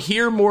 We will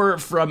hear more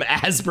from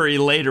Asbury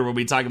later when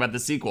we talk about the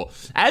sequel.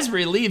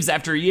 Asbury leaves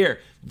after a year.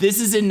 This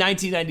is in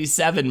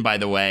 1997, by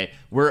the way.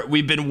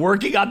 We've been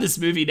working on this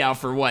movie now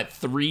for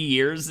 3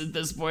 years at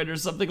this point or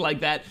something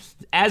like that.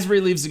 Asbury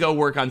leaves to go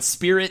work on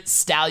Spirit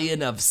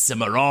Stallion of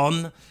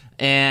Cimarron.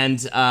 And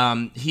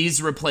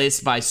he's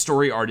replaced by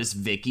story artist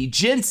Vicky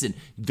Jensen.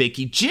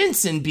 Vicky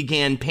Jensen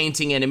began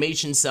painting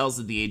animation cells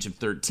at the age of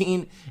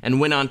 13 and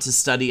went on to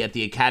study at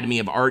the Academy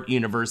of Art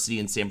University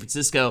in San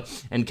Francisco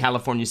and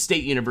California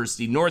State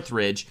University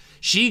Northridge.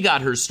 She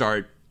got her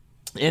start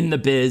in the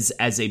biz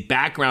as a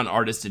background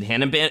artist at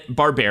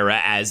Hanna-Barbera,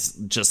 as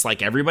just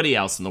like everybody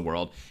else in the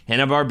world.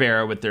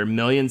 Hanna-Barbera with their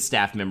million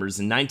staff members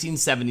in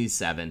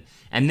 1977.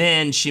 And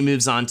then she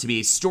moves on to be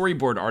a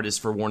storyboard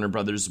artist for Warner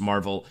Brothers,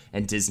 Marvel,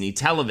 and Disney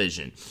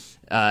Television.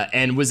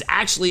 And was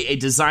actually a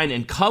design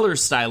and color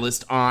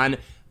stylist on,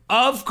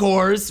 of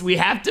course, we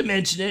have to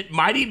mention it,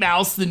 Mighty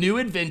Mouse, The New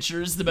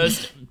Adventures, the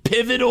most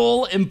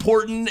pivotal,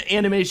 important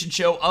animation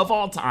show of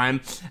all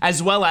time,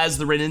 as well as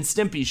the Ren and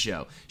Stimpy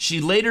show. She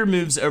later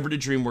moves over to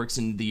DreamWorks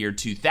in the year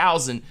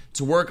 2000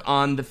 to work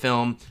on the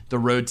film The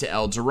Road to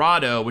El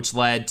Dorado, which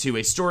led to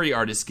a story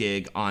artist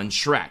gig on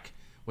Shrek.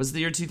 Was it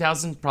the year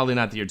 2000? Probably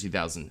not the year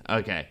 2000.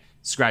 Okay,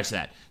 scratch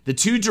that. The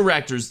two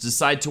directors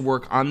decide to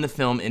work on the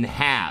film in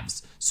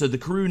halves, so the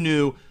crew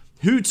knew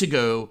who to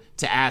go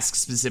to ask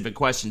specific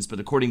questions. But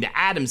according to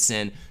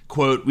Adamson,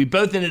 quote, "We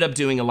both ended up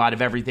doing a lot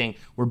of everything.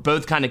 We're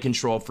both kind of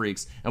control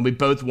freaks, and we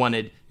both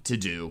wanted to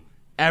do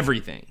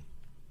everything."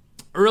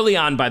 Early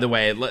on, by the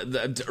way,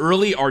 the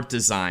early art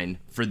design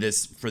for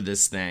this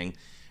thing,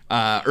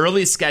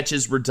 early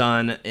sketches were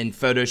done in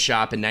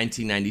Photoshop in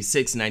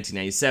 1996 and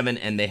 1997,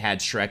 and they had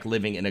Shrek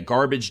living in a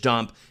garbage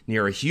dump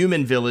near a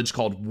human village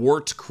called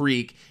Wart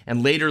Creek,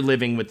 and later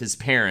living with his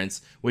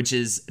parents, which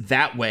is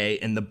that way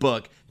in the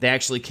book. They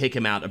actually kick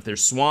him out of their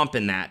swamp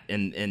in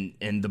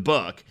the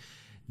book.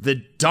 The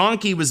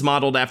donkey was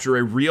modeled after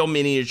a real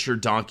miniature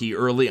donkey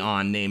early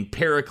on named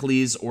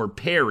Pericles or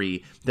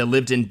Perry that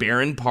lived in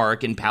Barron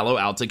Park in Palo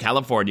Alto,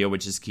 California,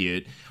 which is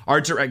cute.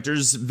 Art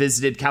directors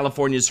visited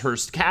California's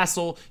Hearst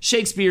Castle,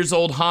 Shakespeare's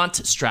old haunt,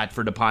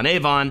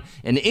 Stratford-upon-Avon,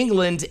 in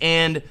England,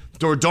 and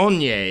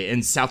Dordogne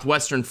in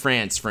southwestern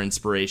France for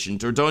inspiration.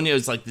 Dordogne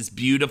is like this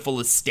beautiful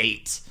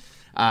estate,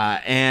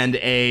 and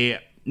a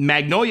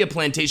Magnolia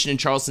Plantation in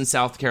Charleston,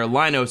 South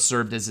Carolina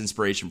served as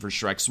inspiration for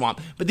Shrek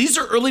Swamp. But these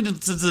are early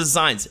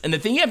designs. And the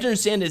thing you have to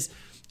understand is,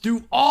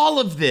 through all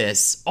of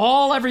this,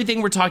 everything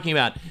we're talking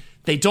about,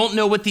 they don't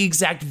know what the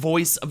exact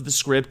voice of the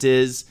script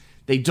is.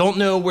 They don't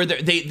know where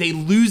they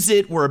lose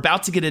it. We're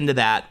about to get into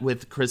that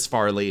with Chris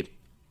Farley.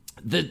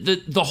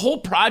 The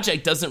whole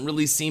project doesn't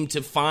really seem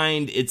to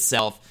find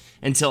itself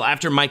until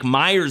after Mike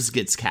Myers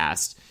gets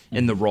cast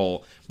in the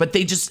role. But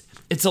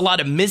it's a lot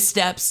of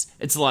missteps.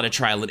 It's a lot of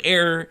trial and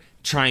error.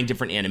 Trying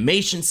different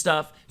animation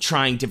stuff,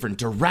 trying different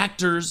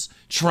directors,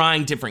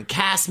 trying different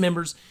cast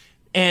members.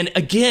 And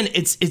again,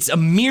 it's a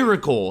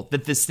miracle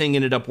that this thing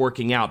ended up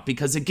working out,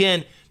 because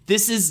again,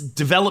 this is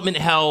development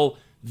hell,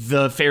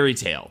 the fairy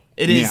tale.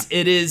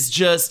 It is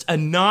just a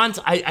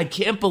I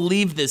can't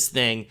believe this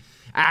thing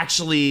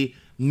actually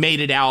made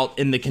it out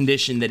in the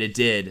condition that it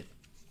did.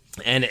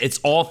 And it's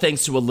all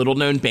thanks to a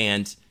little-known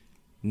band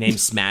named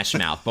Smash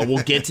Mouth. But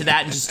we'll get to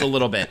that in just a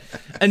little bit.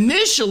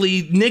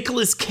 Initially,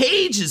 Nicolas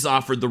Cage is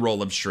offered the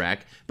role of Shrek,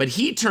 but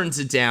he turns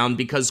it down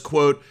because,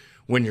 quote,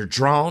 when you're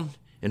drawn,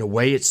 in a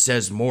way it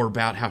says more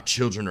about how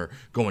children are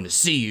going to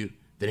see you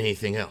than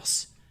anything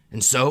else.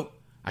 And so,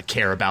 I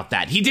care about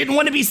that. He didn't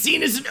want to be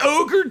seen as an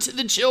ogre to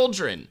the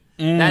children.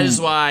 That is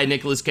why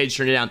Nicolas Cage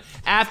turned it down.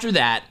 After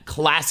that,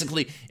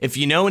 classically, if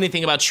you know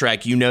anything about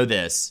Shrek, you know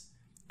this.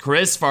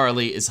 Chris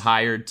Farley is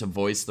hired to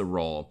voice the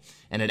role,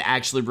 and it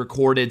actually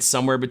recorded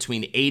somewhere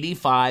between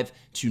 85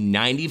 to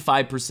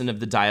 95%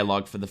 of the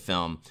dialogue for the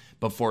film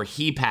before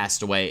he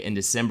passed away in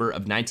December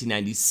of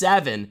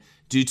 1997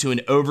 due to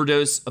an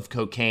overdose of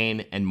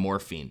cocaine and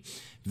morphine.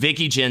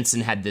 Vicky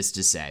Jensen had this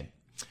to say.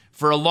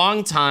 For a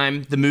long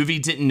time, the movie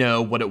didn't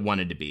know what it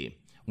wanted to be.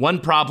 One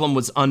problem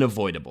was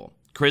unavoidable.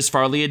 Chris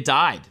Farley had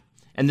died,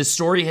 and the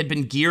story had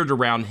been geared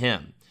around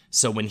him.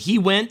 So when he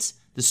went,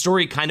 the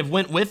story kind of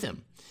went with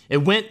him.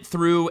 It went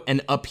through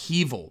an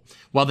upheaval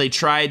while they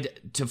tried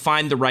to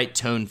find the right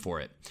tone for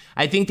it.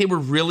 I think they were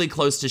really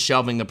close to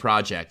shelving the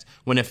project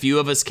when a few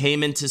of us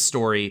came into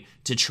story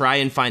to try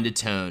and find a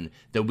tone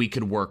that we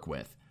could work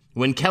with.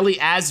 When Kelly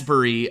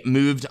Asbury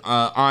moved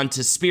on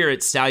to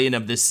Spirit, Stallion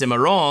of the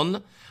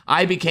Cimarron,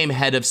 I became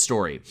head of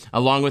story,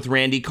 along with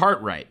Randy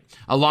Cartwright.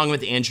 Along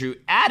with Andrew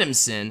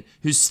Adamson,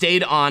 who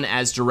stayed on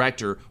as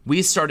director,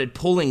 we started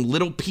pulling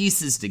little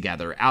pieces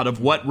together out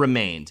of what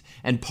remained.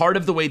 And part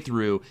of the way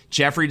through,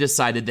 Jeffrey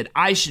decided that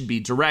I should be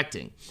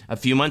directing. A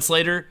few months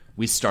later,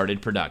 we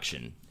started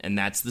production. And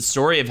that's the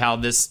story of how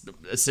this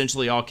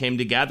essentially all came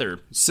together.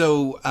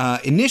 So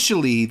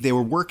initially, they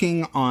were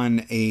working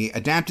on a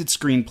adapted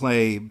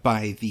screenplay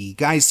by the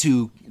guys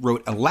who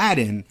wrote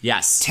Aladdin.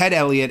 Yes. Ted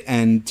Elliott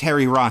and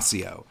Terry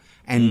Rossio.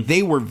 And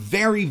they were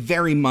very,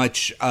 very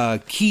much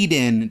keyed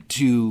in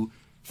to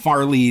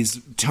Farley's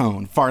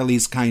tone,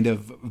 Farley's kind of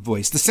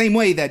voice. The same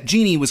way that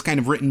Genie was kind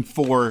of written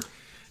for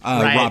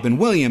Robin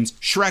Williams,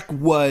 Shrek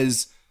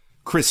was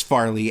Chris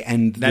Farley.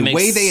 And that the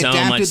way they so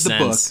adapted the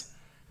sense. book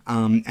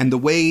and the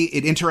way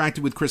it interacted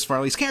with Chris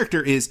Farley's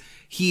character is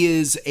he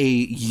is a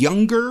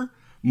younger,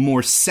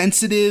 more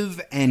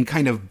sensitive and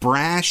kind of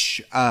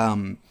brash,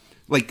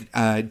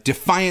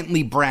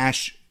 defiantly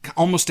brash,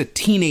 almost a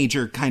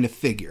teenager kind of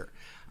figure.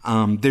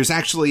 There's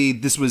actually,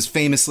 this was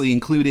famously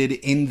included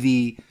in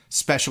the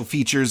special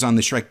features on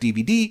the Shrek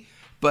DVD,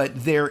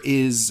 but there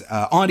is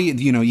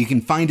audio, you can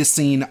find a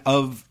scene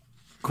of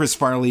Chris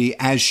Farley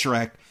as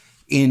Shrek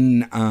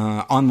in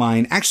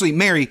online. Actually,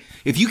 Mary,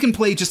 if you can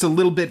play just a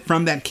little bit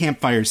from that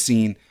campfire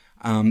scene,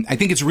 I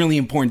think it's really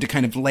important to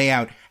kind of lay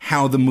out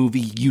how the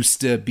movie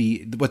used to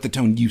be, what the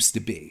tone used to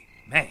be.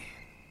 Man,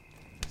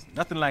 there's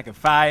nothing like a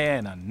fire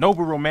and a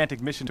noble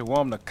romantic mission to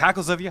warm the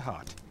cockles of your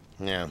heart.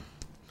 Yeah.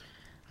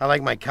 I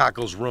like my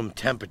cockles room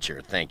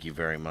temperature, thank you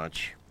very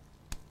much.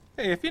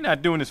 Hey, if you're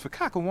not doing this for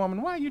cockle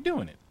warming, why are you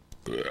doing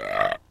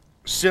it?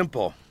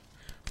 Simple.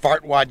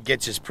 Fartwad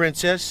gets his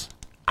princess,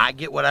 I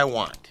get what I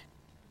want.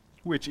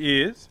 Which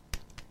is?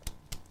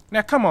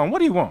 Now, come on, what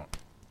do you want?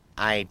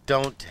 I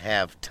don't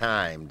have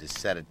time to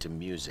set it to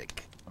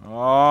music.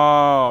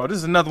 Oh, this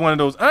is another one of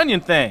those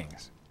onion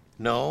things.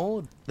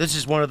 No, this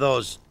is one of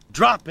those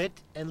drop it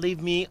and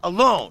leave me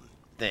alone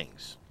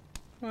things.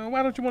 Well,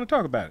 why don't you want to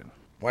talk about it?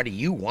 Why do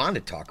you want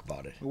to talk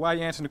about it? Well, why are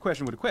you answering the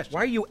question with a question?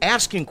 Why are you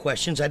asking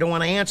questions I don't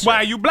want to answer? Why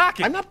are you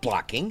blocking? I'm not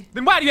blocking.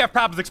 Then why do you have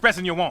problems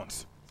expressing your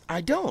wants?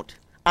 I don't.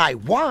 I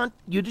want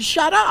you to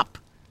shut up.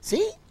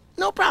 See?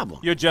 No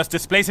problem. You're just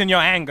displacing your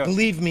anger.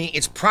 Believe me,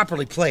 it's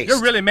properly placed.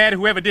 You're really mad at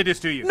whoever did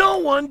this to you. No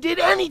one did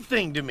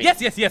anything to me.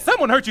 Yes.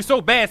 Someone hurt you so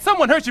bad.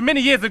 Someone hurt you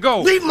many years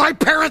ago. Leave my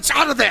parents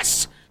out of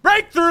this.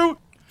 Breakthrough.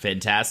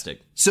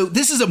 Fantastic. So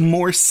this is a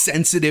more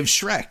sensitive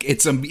Shrek.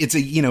 It's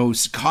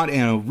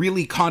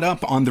really caught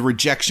up on the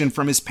rejection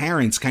from his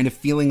parents, kind of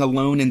feeling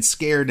alone and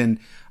scared and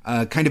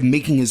kind of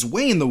making his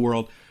way in the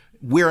world.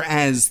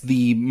 Whereas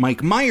the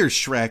Mike Myers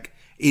Shrek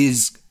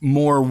is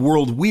more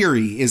world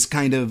weary, is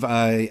kind of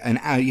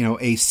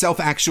a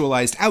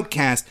self-actualized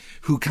outcast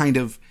who kind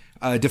of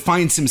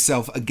defines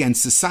himself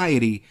against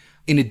society.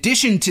 In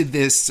addition to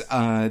this,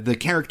 the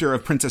character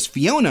of Princess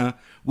Fiona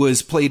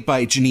was played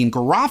by Janine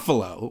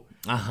Garofalo,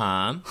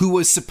 who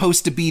was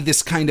supposed to be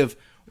this kind of,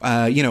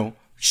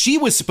 she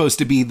was supposed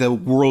to be the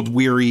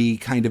world-weary,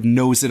 kind of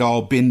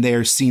knows-it-all, been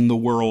there, seen the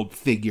world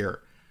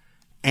figure.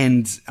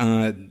 And,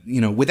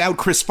 without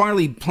Chris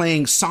Farley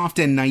playing soft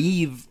and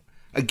naive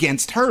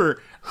against her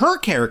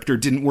character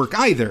didn't work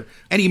either.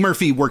 Eddie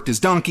Murphy worked his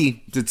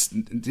donkey. It's,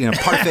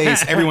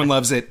 parfaits, everyone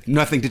loves it.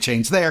 Nothing to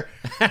change there.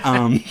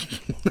 The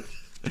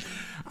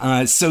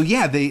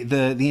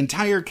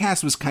entire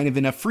cast was kind of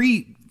in a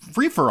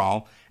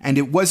free-for-all. And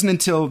it wasn't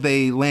until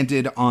they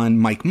landed on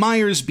Mike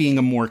Myers being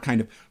a more kind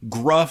of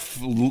gruff,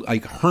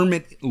 like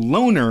hermit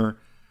loner,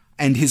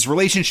 and his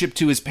relationship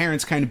to his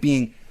parents kind of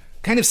being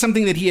kind of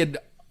something that he had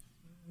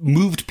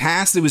moved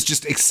past. It was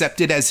just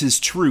accepted as his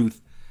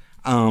truth.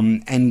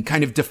 and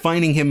kind of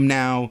defining him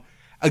now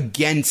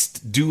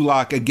against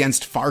Duloc,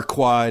 against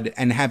Farquaad,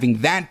 and having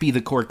that be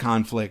the core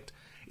conflict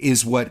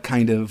is what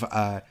kind of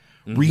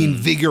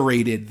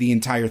reinvigorated the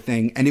entire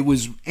thing. And it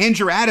was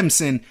Andrew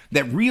Adamson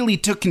that really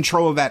took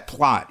control of that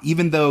plot,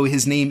 even though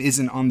his name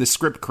isn't on the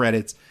script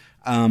credits.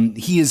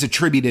 He is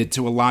attributed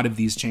to a lot of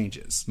these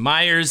changes.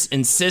 Myers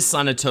insists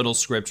on a total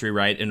script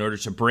rewrite in order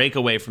to break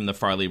away from the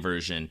Farley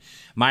version.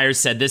 Myers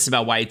said this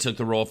about why he took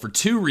the role for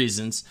two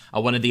reasons. I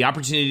wanted the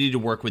opportunity to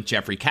work with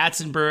Jeffrey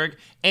Katzenberg,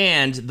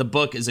 and the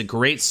book is a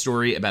great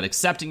story about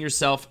accepting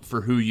yourself for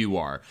who you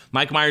are.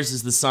 Mike Myers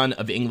is the son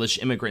of English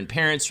immigrant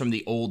parents from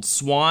the old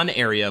Swan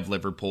area of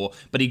Liverpool,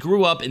 but he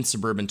grew up in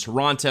suburban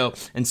Toronto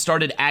and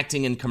started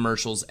acting in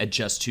commercials at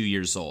just 2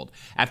 years old.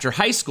 After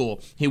high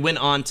school, he went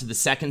on to the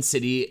Second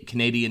City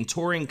Canadian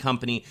Touring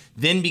Company,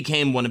 then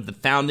became one of the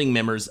founding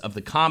members of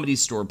the Comedy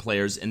Store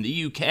Players in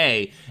the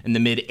UK in the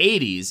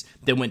mid-'80s,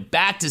 then went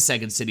back to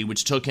Second City,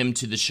 which took him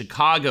to the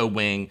Chicago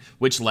wing,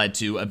 which led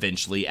to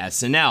eventually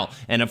SNL.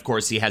 And of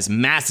course, he has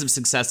massive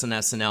success on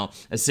SNL,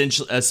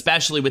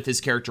 especially with his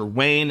character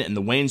Wayne in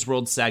the Wayne's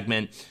World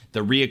segment,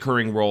 the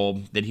reoccurring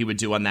role that he would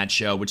do on that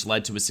show, which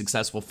led to a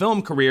successful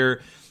film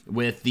career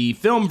with the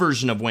film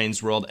version of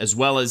Wayne's World, as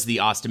well as the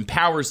Austin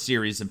Powers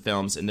series of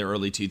films in the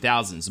early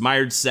 2000s.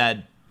 Myers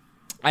said,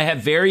 I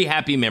have very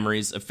happy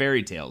memories of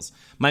fairy tales.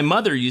 My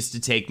mother used to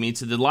take me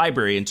to the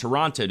library in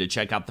Toronto to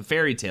check out the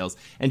fairy tales,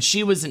 and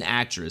she was an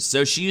actress,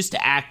 so she used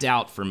to act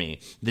out for me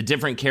the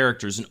different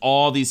characters in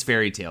all these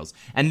fairy tales.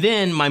 And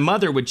then my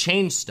mother would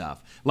change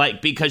stuff,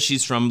 like because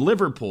she's from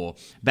Liverpool,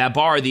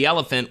 Babar the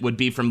elephant would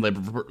be from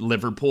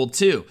Liverpool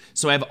too.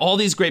 So I have all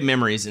these great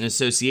memories and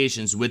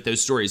associations with those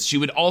stories. She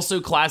would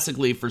also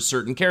classically, for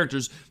certain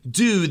characters,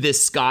 do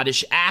this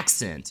Scottish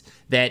accent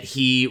that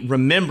he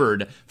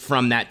remembered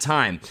from that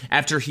time.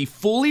 After he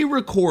fully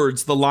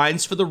records the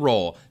lines for the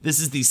role, this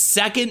is the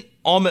second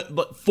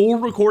full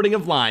recording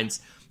of lines,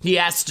 he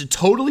asked to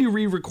totally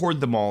re-record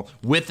them all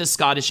with a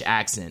Scottish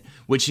accent,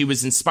 which he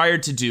was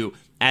inspired to do,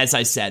 as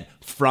I said,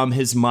 from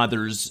his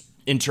mother's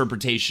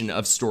interpretation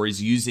of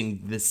stories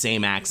using the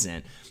same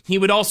accent. He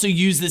would also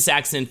use this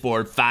accent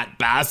for fat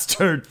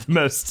bastard, the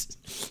most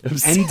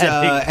upsetting.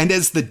 And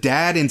as the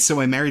dad in So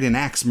I Married an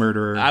Axe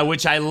Murderer.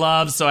 Which I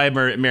love, So I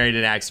Married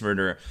an Axe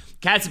Murderer.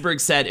 Katzenberg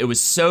said it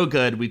was so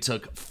good, we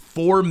took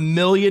 $4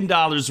 million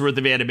worth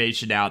of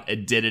animation out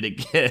and did it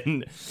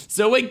again.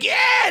 So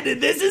again,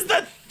 this is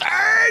the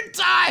third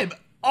time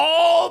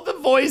all the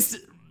voice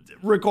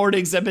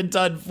recordings have been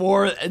done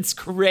for. It's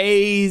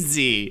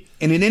crazy.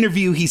 In an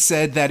interview, he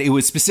said that it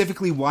was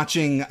specifically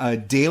watching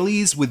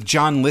dailies with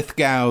John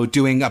Lithgow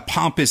doing a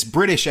pompous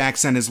British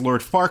accent as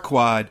Lord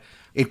Farquaad.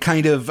 It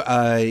kind of,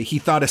 he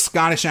thought a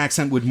Scottish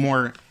accent would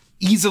more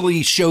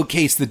easily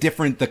showcase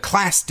the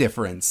class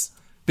difference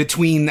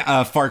between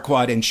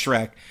Farquaad and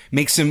Shrek,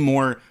 makes him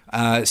more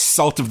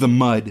salt of the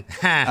mud,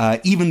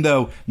 even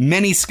though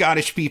many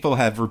Scottish people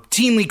have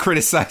routinely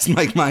criticized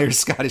Mike Myers'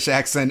 Scottish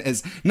accent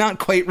as not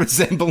quite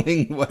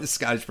resembling what a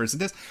Scottish person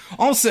does.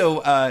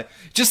 Also,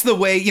 just the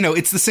way,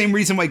 it's the same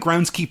reason why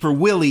groundskeeper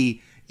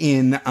Willie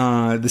in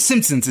The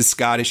Simpsons is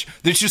Scottish.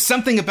 There's just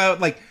something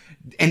about, like,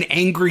 an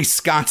angry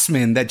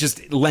Scotsman that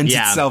just lends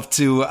itself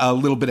to a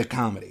little bit of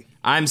comedy.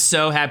 I'm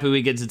so happy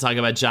we get to talk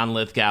about John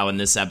Lithgow in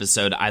this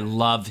episode. I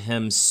love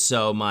him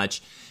so much.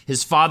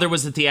 His father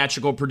was a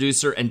theatrical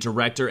producer and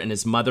director, and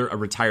his mother a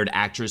retired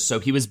actress, so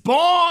he was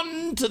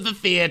born to the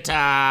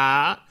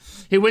theater.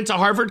 He went to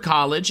Harvard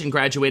College and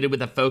graduated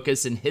with a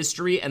focus in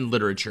history and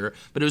literature,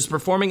 but he was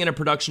performing in a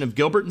production of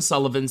Gilbert and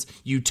Sullivan's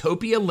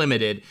Utopia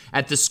Limited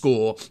at the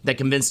school that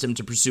convinced him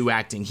to pursue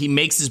acting. He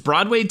makes his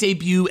Broadway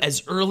debut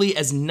as early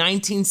as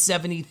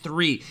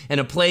 1973 in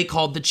a play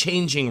called The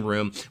Changing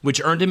Room,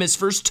 which earned him his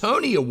first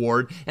Tony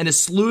Award and a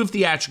slew of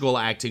theatrical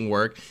acting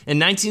work. In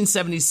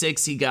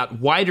 1976, he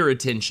got wider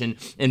attention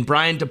in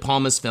Brian De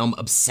Palma's film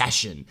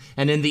Obsession.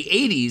 And in the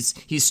 80s,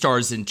 he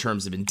stars in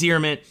Terms of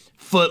Endearment,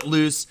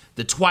 Footloose,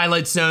 The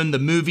Twilight Zone, the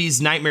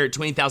movies, Nightmare at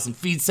 20,000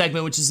 Feet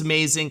segment, which is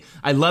amazing.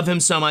 I love him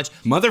so much.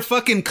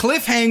 Motherfucking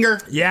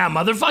cliffhanger. Yeah,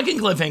 motherfucking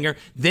cliffhanger.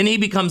 Then he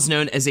becomes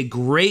known as a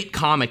great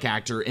comic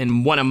actor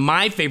in one of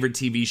my favorite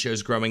TV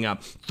shows growing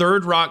up,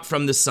 Third Rock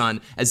from the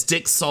Sun, as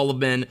Dick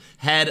Sullivan,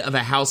 head of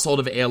a household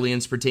of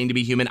aliens pretending to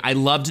be human. I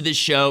loved this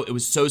show. It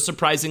was so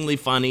surprisingly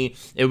funny.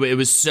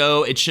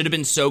 It should have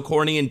been so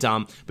corny and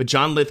dumb, but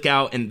John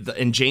Lithgow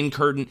and Jane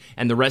Curtin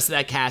and the rest of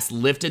that cast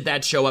lifted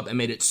that show up and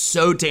made it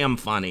so damn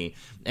funny.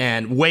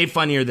 And way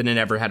funnier than it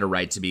ever had a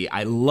right to be.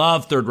 I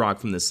love Third Rock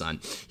from the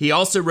Sun. He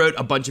also wrote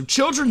a bunch of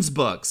children's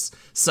books,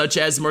 such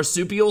as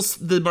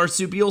the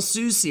Marsupial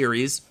Sue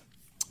series.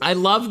 I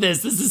love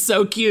this. This is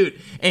so cute.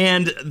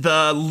 And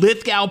the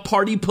Lithgow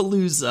Party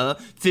Palooza,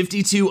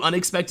 52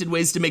 Unexpected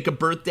Ways to Make a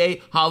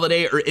Birthday,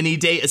 Holiday, or Any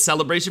Day a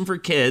Celebration for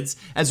Kids,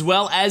 as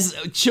well as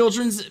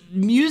children's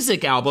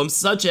music albums,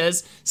 such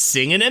as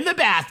Singing in the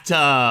Bathtub.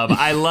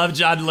 I love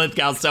John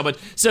Lithgow so much.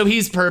 So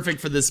he's perfect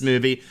for this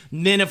movie.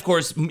 And then, of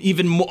course,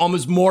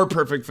 almost more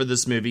perfect for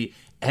this movie,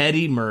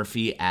 Eddie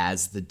Murphy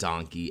as the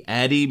donkey.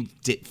 Eddie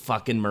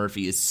fucking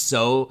Murphy is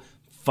so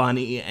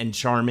funny and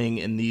charming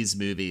in these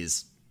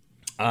movies.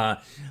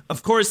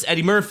 Of course,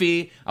 Eddie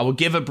Murphy, I will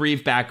give a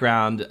brief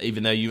background,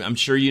 even though I'm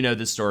sure you know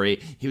the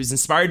story. He was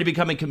inspired to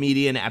become a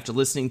comedian after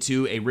listening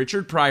to a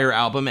Richard Pryor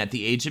album at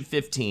the age of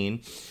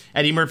 15.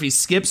 Eddie Murphy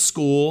skipped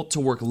school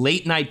to work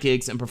late-night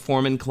gigs and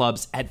perform in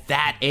clubs at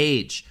that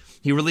age.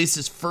 He released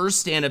his first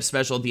stand-up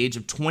special at the age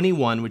of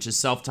 21, which is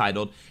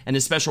self-titled, and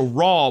his special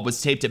Raw was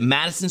taped at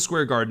Madison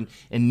Square Garden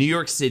in New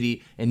York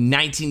City in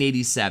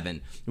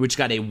 1987, which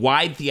got a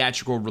wide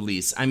theatrical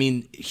release. I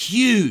mean,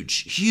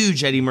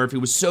 huge Eddie Murphy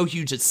was so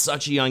huge at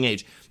such a young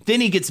age.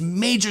 Then he gets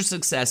major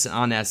success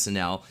on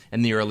SNL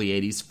in the early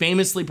 80s,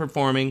 famously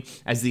performing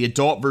as the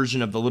adult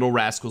version of the Little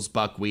Rascals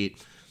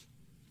Buckwheat.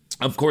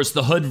 Of course,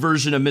 the hood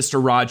version of Mr.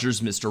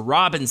 Rogers' Mr.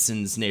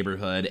 Robinson's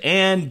Neighborhood,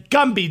 and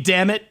Gumby,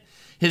 damn it!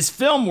 His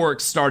film work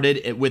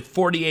started with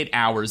 48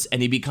 Hours,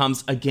 and he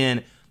becomes,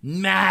 again,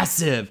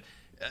 massive.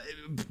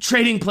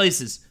 Trading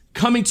Places,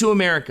 Coming to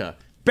America,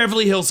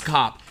 Beverly Hills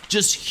Cop,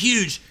 just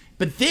huge.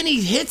 But then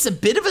he hits a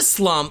bit of a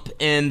slump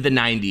in the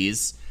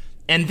 90s,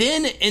 and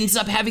then ends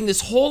up having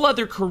this whole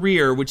other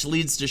career, which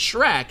leads to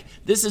Shrek.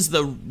 This is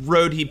the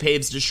road he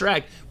paves to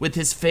Shrek with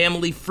his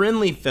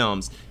family-friendly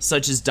films,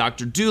 such as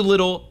Dr.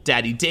 Dolittle,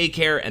 Daddy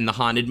Daycare, and The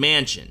Haunted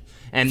Mansion.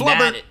 And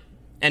Flubber.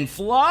 And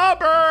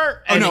Flubber.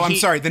 And I'm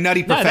sorry. The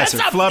Nutty Professor.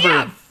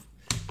 Flubber.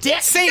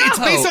 It's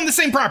based on the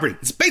same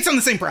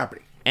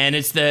property. And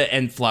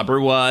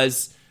Flubber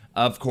was,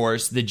 of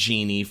course, the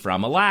genie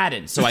from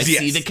Aladdin. So I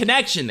see the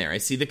connection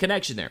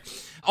there.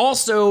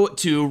 Also,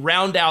 to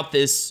round out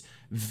this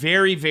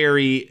very,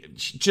 very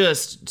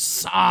just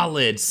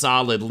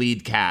solid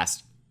lead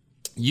cast,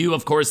 you,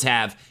 of course,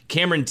 have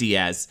Cameron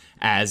Diaz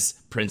as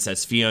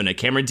Princess Fiona.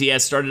 Cameron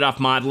Diaz started off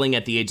modeling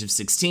at the age of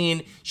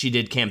 16. She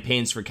did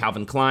campaigns for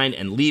Calvin Klein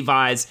and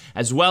Levi's,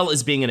 as well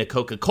as being in a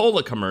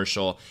Coca-Cola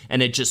commercial.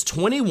 And at just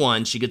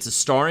 21, she gets a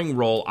starring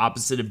role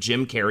opposite of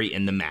Jim Carrey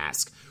in The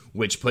Mask,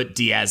 which put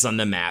Diaz on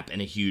the map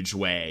in a huge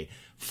way.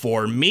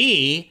 For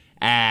me,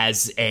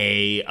 as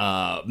a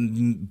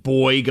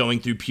boy going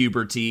through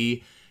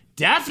puberty,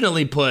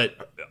 definitely put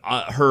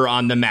her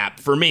on the map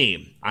for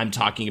me. I'm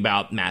talking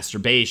about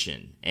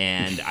masturbation.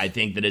 And I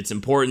think that it's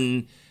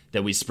important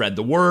that we spread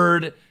the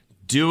word.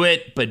 Do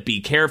it, but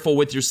be careful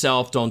with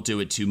yourself. Don't do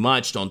it too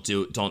much.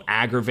 Don't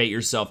aggravate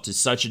yourself to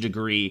such a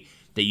degree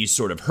that you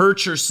sort of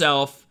hurt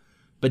yourself.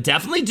 But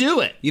definitely do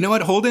it. You know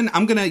what, Holden?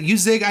 I'm going to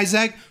use Zig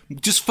Isaac.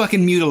 Just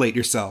fucking mutilate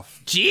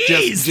yourself.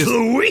 Jeez, just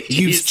Louise.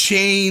 Use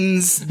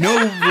chains, no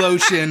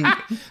lotion.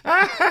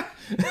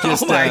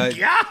 Oh my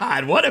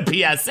God, what a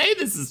PSA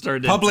this has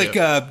turned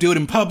into. Do it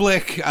in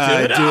public.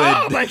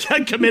 My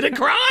God, commit a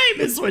crime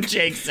is what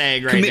Jake's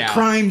saying right now. Commit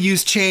crime,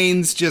 use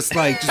chains, just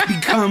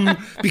become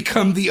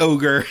the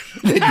ogre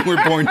that you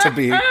were born to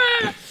be.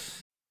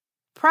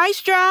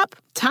 Price drop?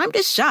 Time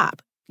to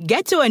shop.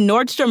 Get to a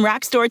Nordstrom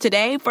Rack store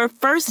today for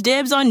first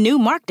dibs on new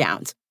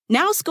markdowns.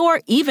 Now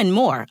score even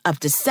more, up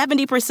to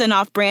 70%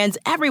 off brands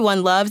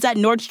everyone loves at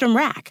Nordstrom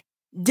Rack.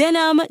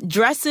 Denim,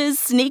 dresses,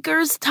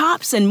 sneakers,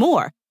 tops, and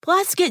more.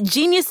 Plus, get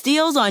genius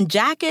deals on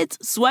jackets,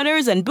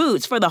 sweaters, and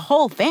boots for the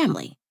whole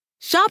family.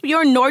 Shop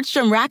your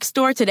Nordstrom Rack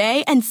store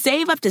today and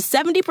save up to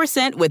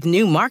 70% with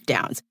new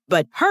markdowns.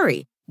 But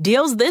hurry,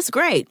 deals this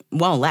great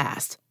won't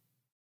last.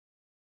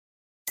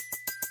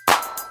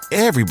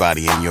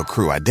 Everybody in your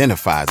crew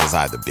identifies as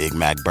either Big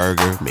Mac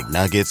Burger,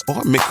 McNuggets,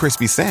 or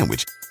McCrispy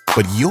Sandwich.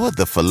 But you're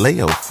the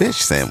Filet-O-Fish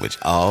Sandwich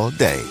all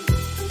day.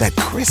 That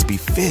crispy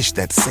fish,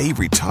 that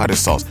savory tartar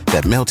sauce,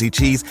 that melty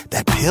cheese,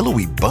 that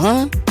pillowy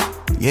bun.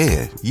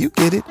 Yeah, you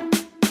get it.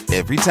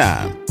 Every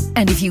time.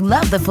 And if you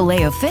love the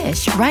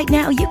Filet-O-Fish, right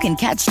now you can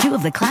catch two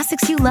of the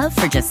classics you love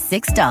for just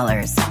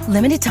 $6.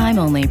 Limited time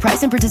only.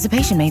 Price and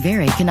participation may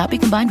vary. Cannot be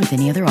combined with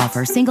any other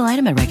offer. Single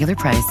item at regular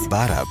price.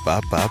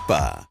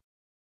 Ba-da-ba-ba-ba.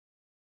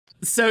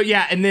 So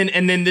yeah, and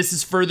then this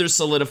is further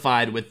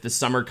solidified with the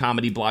summer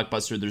comedy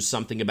blockbuster There's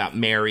Something About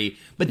Mary.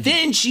 But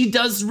then she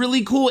does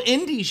really cool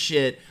indie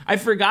shit. I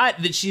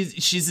forgot that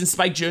she's in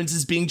Spike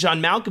Jonze's Being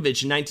John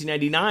Malkovich in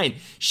 1999.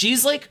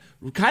 She's like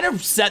kind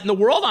of setting the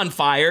world on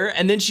fire,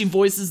 and then she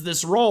voices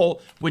this role,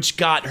 which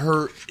got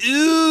her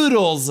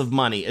oodles of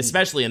money,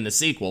 especially in the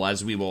sequel,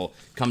 as we will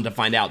come to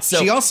find out. So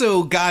she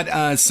also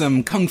got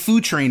some kung fu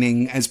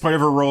training as part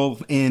of her role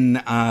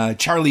in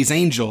Charlie's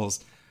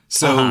Angels.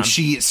 So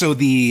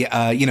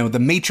the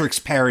Matrix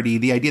parody,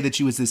 the idea that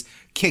she was this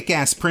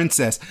kick-ass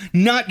princess,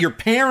 not your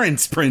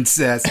parents'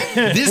 princess.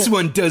 This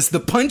one does the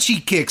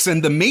punchy kicks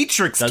and the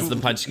Matrix. Does the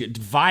punchy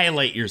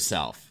violate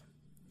yourself?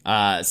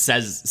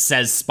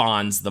 Says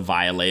Spawn's the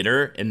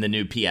Violator in the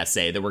new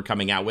PSA that we're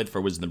coming out with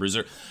for Wiz and the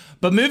Bruiser.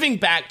 But moving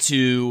back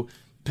to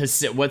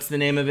what's the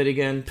name of it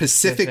again?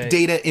 Pacific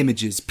Data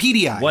Images,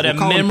 PDI. What a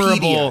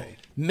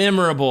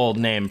memorable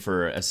name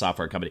for a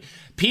software company.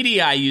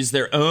 PDI used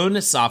their own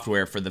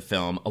software for the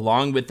film,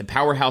 along with the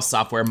powerhouse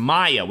software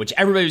Maya, which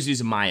everybody was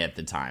using Maya at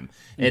the time,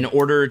 in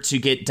order to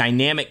get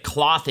dynamic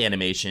cloth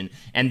animation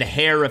and the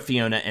hair of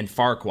Fiona and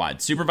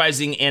Farquaad.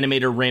 Supervising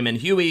animator Raymond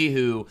Huey,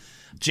 who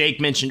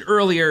Jake mentioned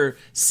earlier,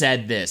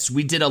 said this: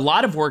 "We did a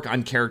lot of work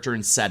on character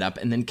and setup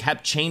and then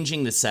kept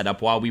changing the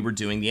setup while we were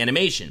doing the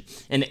animation.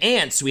 In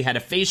Ants, we had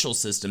a facial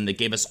system that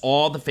gave us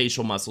all the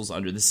facial muscles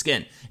under the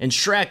skin. In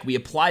Shrek, we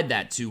applied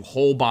that to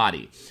whole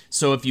body.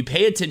 So if you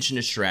pay attention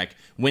to Shrek,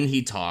 when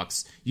he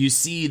talks, you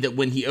see that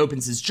when he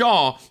opens his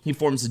jaw, he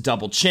forms a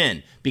double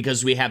chin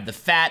because we have the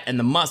fat and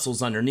the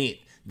muscles underneath.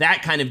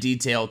 That kind of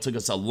detail took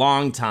us a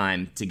long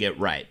time to get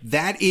right."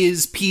 That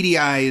is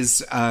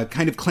PDI's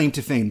kind of claim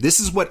to fame.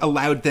 This is what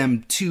allowed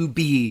them to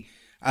be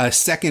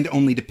second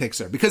only to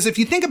Pixar. Because if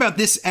you think about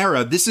this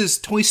era, this is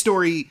Toy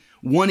Story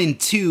 1 and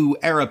 2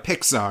 era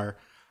Pixar,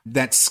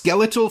 that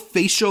skeletal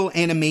facial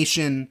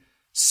animation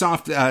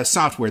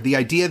software. The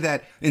idea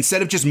that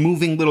instead of just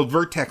moving little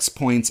vertex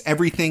points,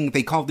 everything,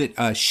 they called it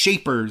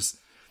shapers,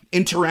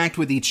 interact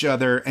with each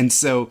other. And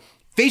so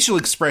facial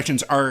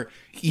expressions are,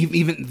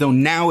 even though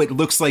now it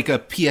looks like a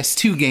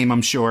PS2 game,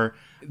 I'm sure,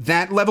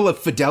 that level of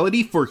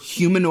fidelity for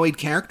humanoid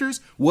characters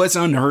was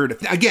unheard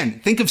of.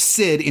 Again, think of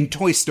Sid in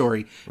Toy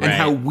Story and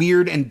how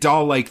weird and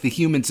doll-like the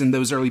humans in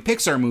those early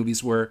Pixar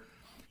movies were.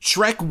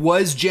 Shrek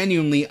was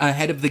genuinely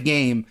ahead of the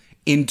game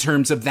in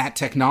terms of that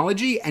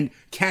technology, and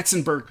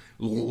Katzenberg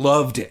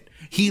loved it.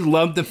 He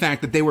loved the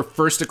fact that they were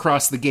first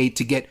across the gate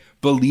to get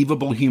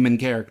believable human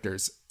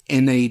characters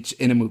in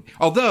a movie.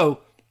 Although,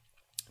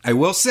 I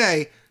will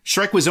say,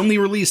 Shrek was only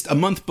released a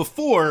month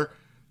before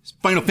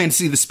Final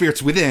Fantasy: The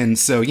Spirits Within,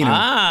 so, you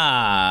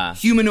know,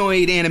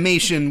 humanoid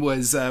animation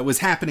was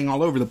happening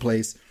all over the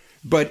place.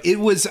 But it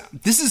was,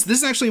 this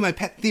is actually my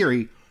pet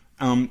theory.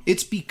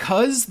 It's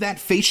because that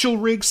facial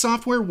rig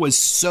software was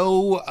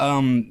so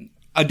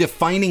a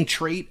defining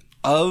trait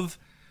of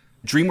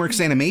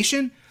DreamWorks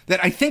Animation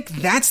that I think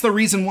that's the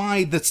reason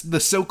why the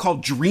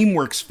so-called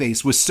DreamWorks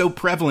face was so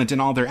prevalent in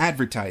all their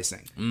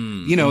advertising.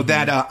 You know,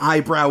 that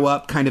eyebrow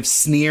up kind of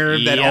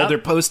sneer that all their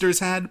posters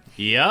had.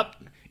 Yep.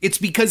 It's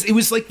because it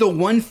was like the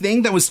one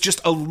thing that was just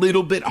a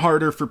little bit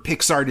harder for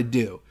Pixar to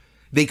do.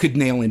 They could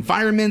nail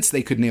environments,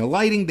 they could nail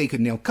lighting, they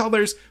could nail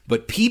colors,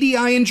 but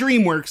PDI and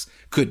DreamWorks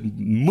could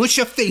mush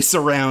a face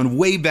around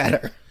way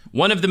better.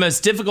 One of the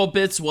most difficult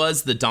bits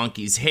was the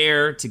donkey's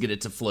hair, to get it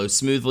to flow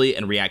smoothly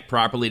and react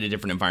properly to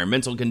different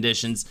environmental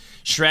conditions.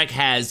 Shrek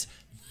has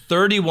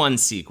 31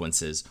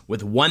 sequences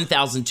with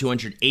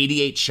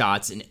 1,288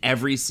 shots in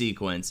every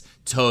sequence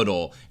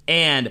total,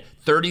 and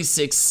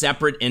 36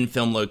 separate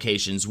in-film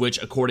locations,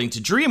 which, according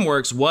to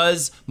DreamWorks,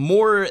 was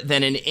more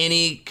than in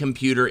any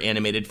computer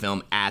animated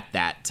film at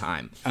that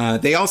time.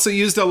 They also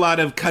used a lot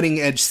of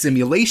cutting-edge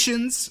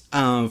simulations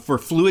for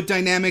fluid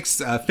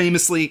dynamics,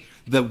 famously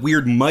the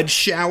weird mud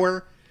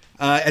shower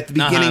at the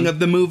beginning of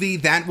the movie.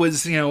 That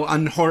was, you know,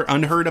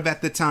 unheard of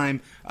at the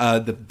time.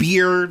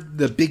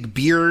 The big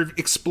beer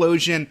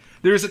explosion.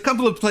 There's a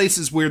couple of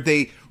places where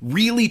they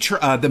really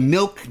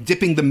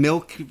dipping the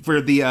milk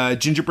for the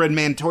gingerbread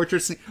man torture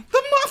scene,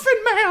 the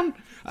Muffin Man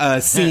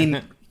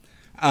scene.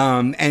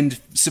 And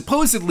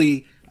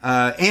supposedly,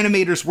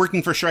 animators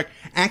working for Shrek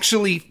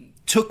actually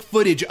took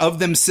footage of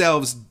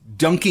themselves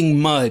dunking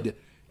mud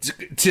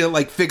to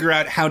like figure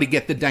out how to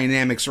get the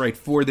dynamics right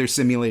for their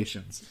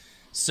simulations.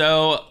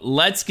 So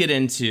let's get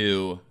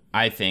into,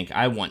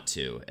 I want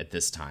to, at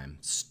this time,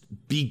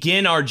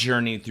 begin our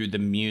journey through the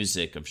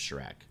music of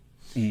Shrek.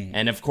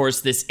 And of course,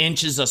 this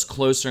inches us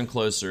closer and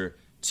closer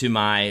to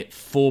my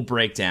full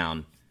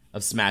breakdown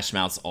of Smash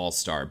Mouth's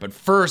All-Star. But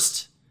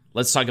first,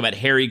 let's talk about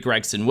Harry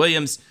Gregson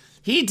Williams.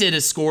 He did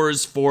his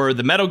scores for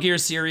the Metal Gear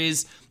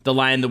series, The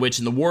Lion, the Witch,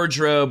 and the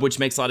Wardrobe, which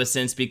makes a lot of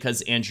sense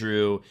because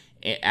Andrew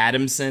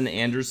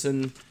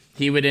Anderson,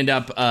 he would end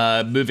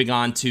up moving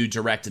on to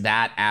direct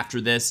that after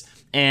this.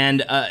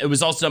 And it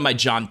was also done by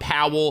John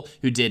Powell,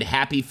 who did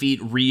Happy Feet,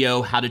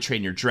 Rio, How to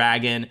Train Your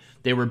Dragon.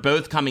 They were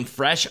both coming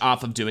fresh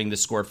off of doing the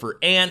score for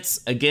Ants.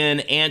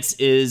 Again, Ants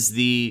is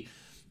the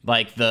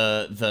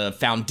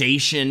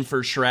foundation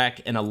for Shrek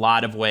in a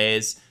lot of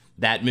ways.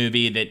 That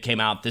movie that came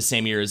out the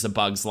same year as A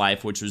Bug's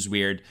Life, which was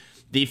weird.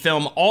 The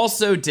film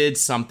also did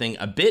something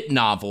a bit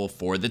novel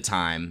for the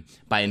time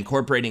by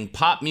incorporating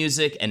pop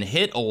music and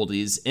hit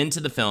oldies into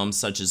the film,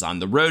 such as On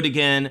the Road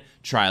Again,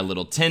 Try a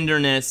Little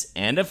Tenderness,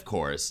 and of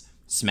course,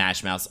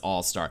 Smash Mouth's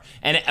All-Star.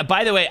 And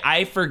by the way,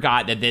 I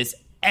forgot that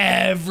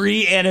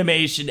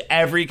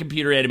every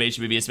computer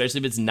animation movie, especially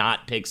if it's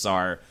not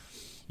Pixar,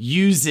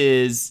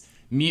 uses,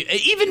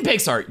 even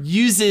Pixar,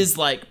 uses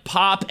like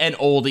pop and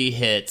oldie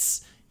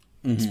hits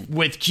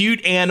with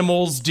cute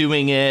animals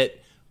doing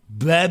it,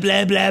 blah,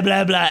 blah, blah,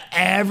 blah, blah.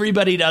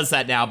 Everybody does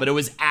that now, but it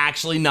was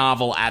actually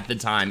novel at the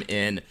time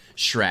in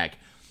Shrek.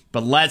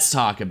 But let's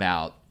talk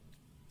about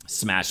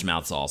Smash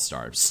Mouth's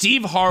All-Star.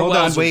 Steve Harwell.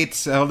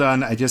 Hold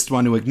on. I just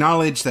want to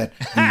acknowledge that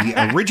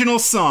the original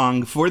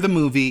song for the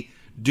movie,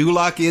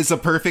 Duloc is a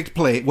Perfect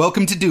Place,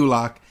 Welcome to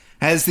Duloc,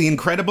 has the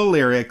incredible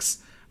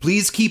lyrics,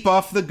 please keep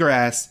off the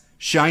grass,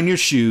 shine your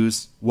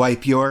shoes,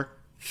 wipe your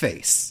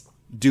face.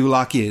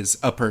 Duloc is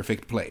a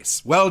perfect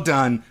place. Well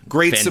done.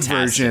 Great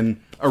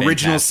subversion.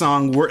 Original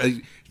song.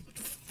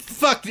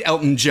 Fuck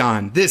Elton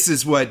John. This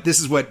is what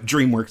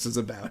DreamWorks is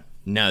about.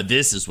 No,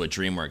 this is what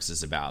DreamWorks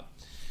is about.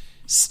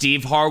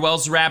 Steve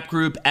Harwell's rap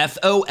group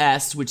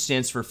FOS, which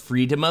stands for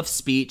Freedom of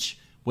Speech,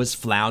 was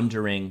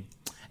floundering.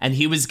 And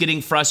he was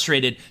getting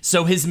frustrated,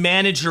 so his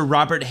manager,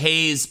 Robert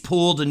Hayes,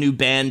 pulled a new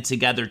band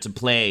together to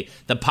play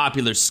the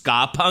popular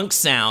ska punk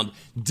sound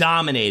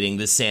dominating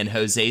the San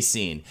Jose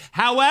scene.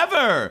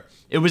 However,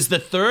 it was the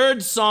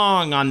third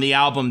song on the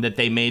album that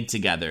they made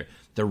together,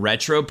 the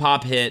retro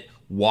pop hit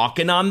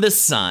Walkin' on the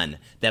Sun,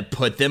 that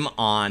put them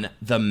on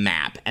the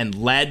map and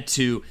led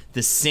to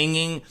them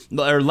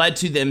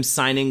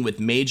signing with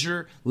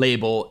major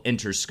label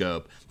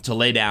Interscope to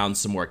lay down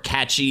some more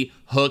catchy,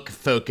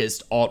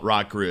 hook-focused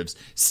alt-rock grooves.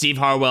 Steve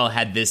Harwell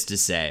had this to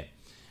say: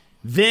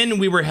 "Then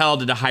we were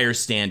held at a higher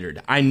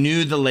standard. I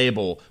knew the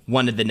label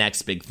wanted the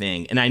next big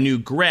thing, and I knew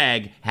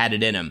Greg had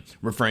it in him,"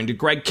 referring to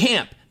Greg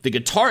Camp, the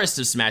guitarist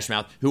of Smash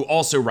Mouth, who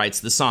also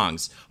writes the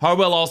songs.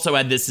 Harwell also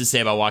had this to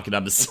say about Walking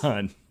on the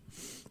Sun.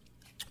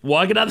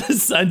 "Walking on the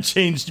Sun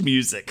changed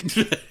music."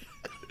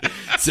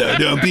 So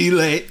don't be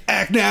late,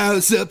 act now,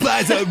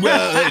 supplies are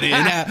running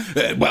out.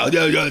 While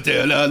you're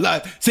still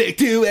alive, 6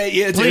 to 8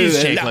 years.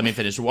 Please, Jake, let me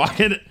finish.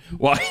 Walking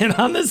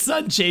on the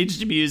Sun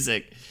changed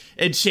music.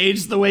 It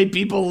changed the way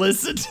people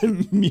listen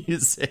to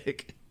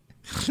music.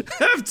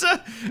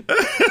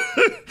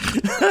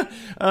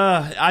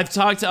 I've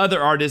talked to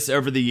other artists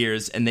over the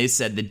years, and they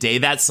said the day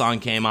that song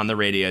came on the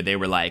radio, they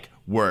were like,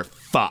 "We're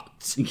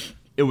fucked."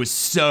 It was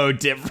so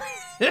different.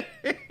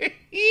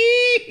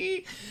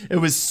 It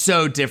was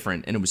so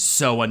different, and it was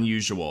so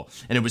unusual,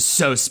 and it was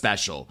so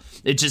special.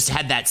 It just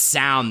had that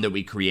sound that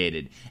we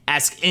created.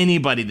 Ask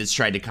anybody that's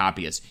tried to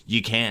copy us.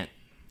 You can't.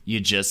 You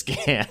just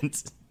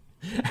can't.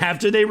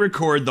 After they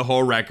record the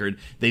whole record,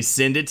 they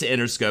send it to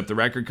Interscope. The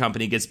record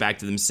company gets back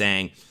to them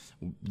saying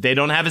they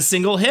don't have a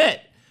single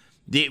hit.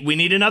 We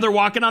need another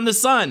Walking on the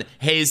Sun.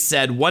 Hayes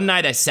said, "One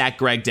night I sat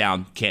Greg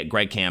down,"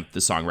 Greg Camp, the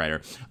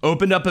songwriter,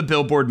 opened up a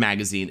Billboard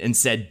magazine and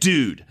said,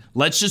 "Dude,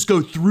 let's just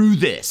go through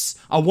this.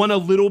 I want a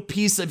little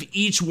piece of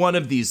each one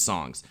of these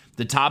songs."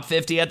 The top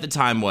 50 at the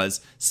time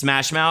was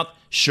Smash Mouth,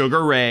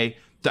 Sugar Ray.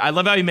 I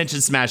love how he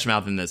mentioned Smash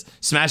Mouth in this.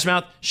 Smash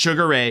Mouth,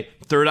 Sugar Ray,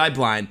 Third Eye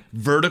Blind,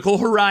 Vertical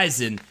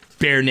Horizon,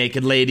 Bare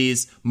Naked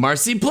Ladies,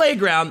 Marcy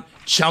Playground,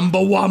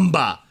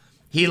 Chumbawamba.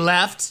 He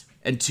left,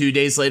 and 2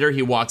 days later,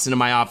 he walks into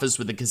my office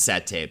with a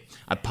cassette tape.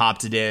 I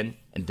popped it in,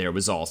 and there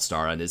was All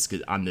Star on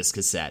this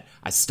cassette.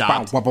 I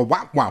stopped.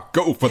 Wow,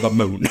 go for the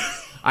moon.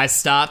 I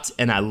stopped,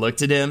 and I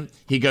looked at him.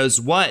 He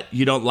goes, "What,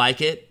 you don't like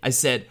it?" I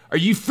said, "Are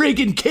you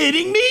freaking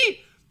kidding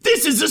me?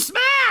 This is a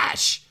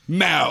smash!"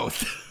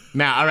 Mouth.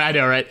 All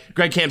right.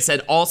 Greg Camp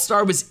said, "All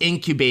Star was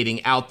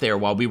incubating out there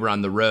while we were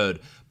on the road.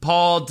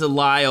 Paul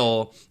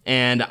Delisle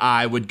and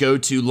I would go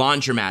to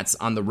laundromats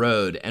on the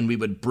road, and we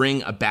would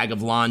bring a bag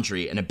of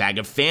laundry and a bag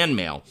of fan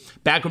mail,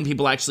 back when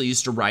people actually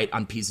used to write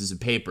on pieces of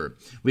paper.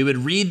 We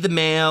would read the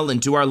mail and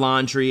do our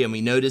laundry, and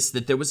we noticed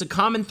that there was a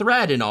common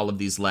thread in all of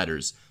these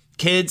letters.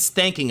 Kids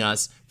thanking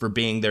us for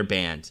being their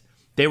band.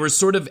 They were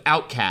sort of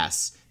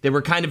outcasts. They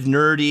were kind of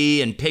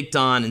nerdy and picked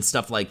on and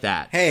stuff like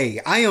that."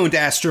 Hey, I owned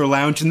Astro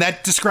Lounge, and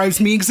that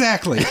describes me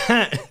exactly.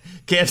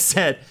 Camp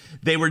said,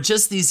 "They were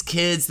just these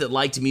kids that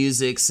liked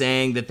music,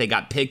 saying that they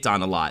got picked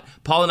on a lot.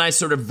 Paul and I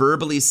sort of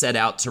verbally set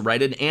out to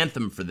write an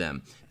anthem for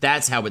them.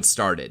 That's how it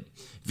started."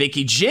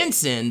 Vicky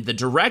Jensen, the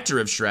director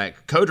of Shrek,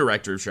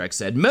 co-director of Shrek,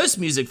 said, "Most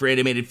music for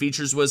animated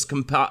features was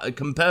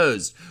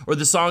composed, or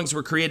the songs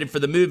were created for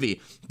the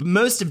movie. But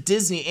most of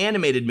Disney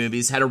animated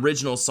movies had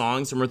original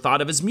songs and were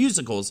thought of as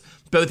musicals.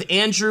 Both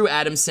Andrew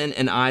Adamson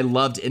and I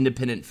loved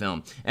independent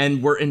film,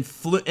 and were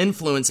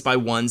influenced by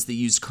ones that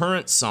used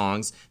current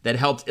songs that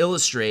helped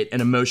illustrate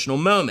an emotional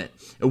moment.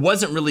 It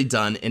wasn't really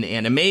done in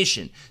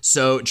animation.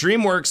 So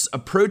DreamWorks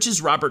approaches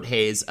Robert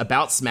Hayes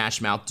about Smash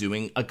Mouth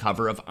doing a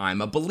cover of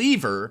I'm a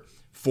Believer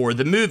for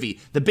the movie.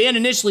 The band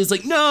initially is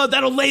like, "No,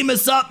 that'll lame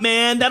us up,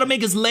 man. That'll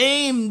make us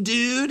lame,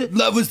 dude.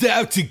 Love was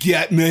out to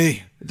get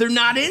me. They're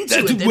not into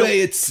it. That's the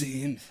way it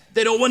seems.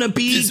 They don't want to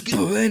be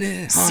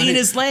seen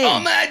as lame.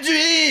 All my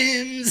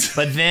dreams."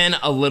 But then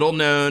a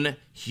little-known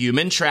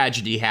human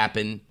tragedy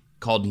happened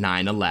called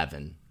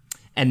 9/11.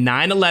 And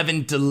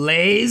 9/11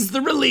 delays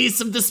the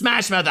release of the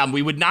Smash Mouth album.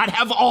 We would not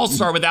have All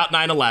Star without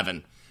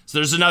 9/11. So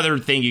there's another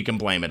thing you can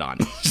blame it on.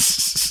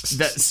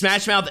 The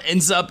Smash Mouth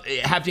ends up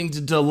having to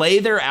delay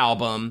their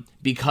album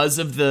because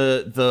of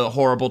the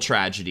horrible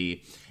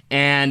tragedy,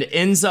 and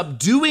ends up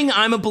doing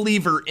I'm a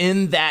Believer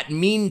in that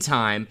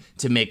meantime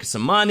to make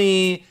some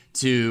money,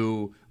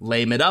 to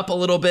lame it up a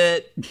little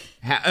bit.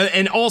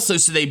 And also,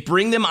 so they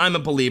bring them I'm a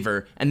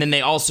Believer, and then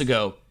they also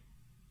go,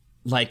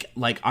 like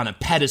on a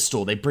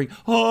pedestal, they bring,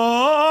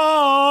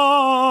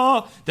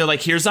 oh, they're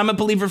like, here's I'm a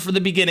Believer for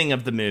the beginning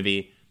of the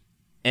movie,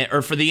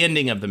 or for the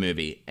ending of the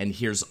movie, and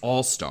here's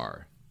All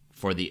Star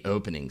for the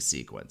opening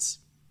sequence.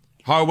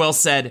 Harwell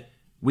said,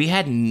 "We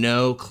had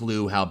no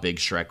clue how big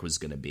Shrek was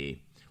going to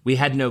be. We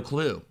had no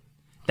clue.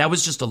 That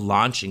was just a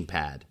launching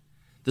pad.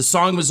 The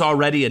song was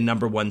already a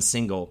 #1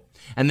 single,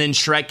 and then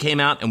Shrek came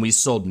out and we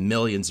sold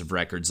millions of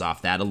records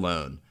off that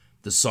alone.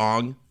 The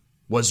song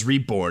was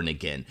reborn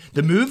again."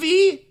 The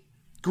movie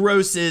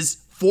grosses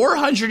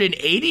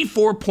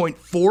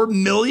 $484.4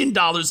 million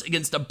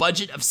against a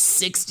budget of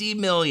 $60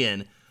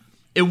 million.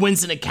 It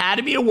wins an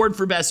Academy Award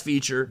for Best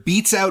Feature.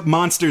 Beats out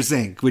Monsters,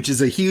 Inc., which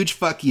is a huge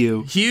fuck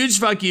you. Huge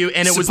fuck you.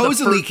 And it was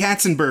supposedly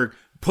Katzenberg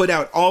put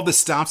out all the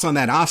stops on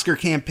that Oscar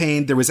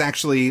campaign. There was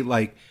actually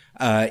like,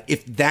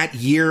 if that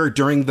year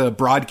during the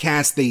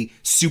broadcast, they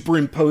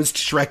superimposed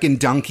Shrek and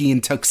Donkey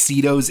in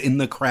tuxedos in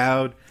the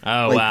crowd.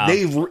 Oh, wow.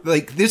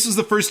 This was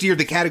the first year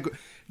the category,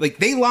 like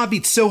they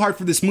lobbied so hard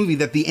for this movie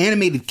that the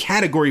animated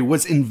category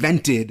was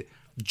invented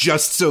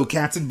just so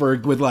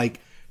Katzenberg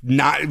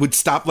would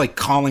stop like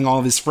calling all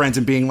of his friends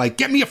and being like,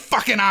 get me a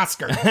fucking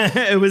Oscar.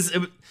 It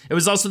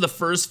was also the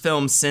first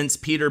film since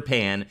Peter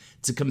Pan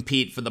to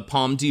compete for the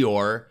Palme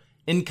d'Or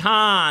in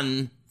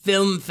Cannes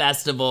Film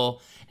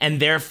Festival, and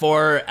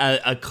therefore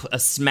a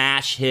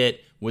smash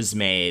hit was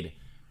made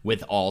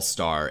with All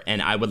Star.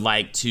 And I would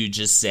like to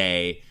just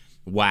say,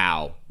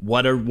 wow,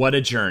 what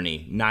a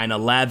journey.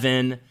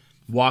 9/11,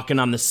 Walking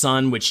on the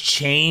Sun, which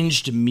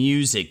changed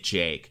music,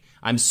 Jake.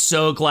 I'm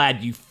so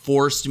glad you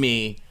forced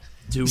me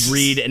to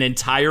read an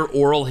entire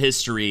oral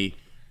history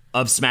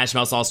of Smash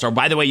Mouth All-Star.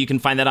 By the way, you can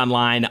find that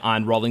online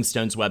on Rolling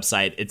Stone's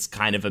website. It's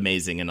kind of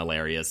amazing and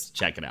hilarious.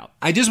 Check it out.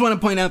 I just want to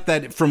point out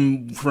that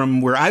from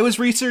where I was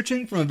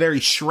researching, from a very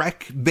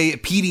Shrek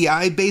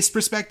PDI-based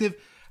perspective,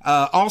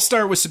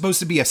 All-Star was supposed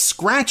to be a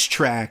scratch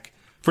track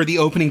for the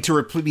opening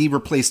to be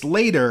replaced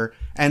later.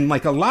 And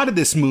like a lot of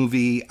this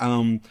movie,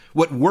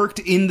 what worked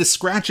in the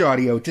scratch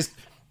audio just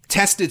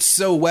tested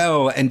so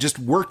well and just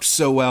worked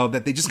so well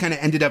that they just kind of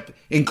ended up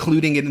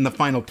including it in the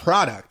final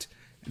product.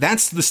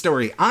 That's the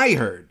story I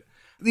heard.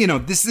 You know,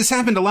 this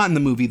happened a lot in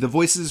the movie. The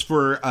voices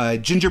for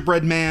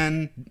Gingerbread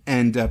Man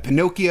and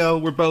Pinocchio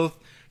were both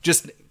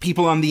just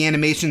people on the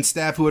animation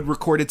staff who had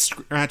recorded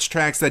scratch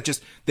tracks that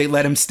just, they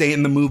let him stay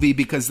in the movie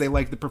because they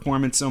liked the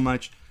performance so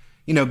much.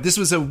 You know, this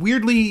was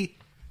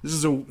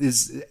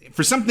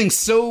for something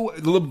so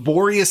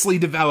laboriously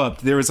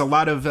developed, there was a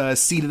lot of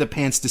seat of the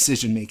pants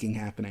decision making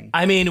happening.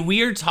 I mean,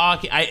 we're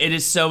talking, it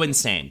is so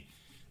insane.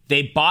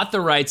 They bought the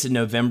rights in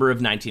November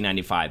of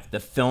 1995. The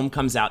film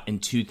comes out in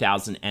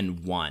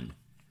 2001.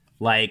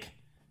 Like,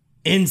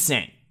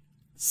 insane.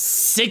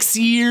 6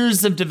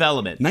 years of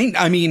development.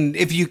 I mean,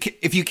 if you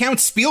count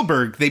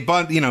Spielberg, they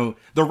bought, the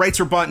rights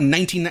were bought in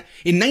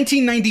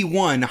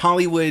 1991.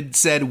 Hollywood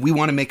said, we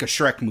want to make a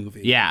Shrek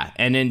movie. Yeah,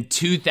 and in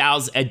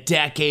 2000, a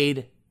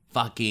decade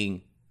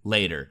fucking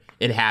later,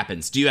 it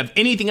happens. Do you have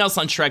anything else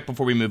on Shrek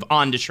before we move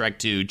on to Shrek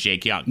 2,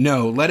 Jake Young?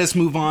 No, let us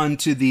move on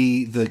to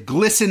the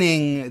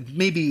glistening,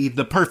 maybe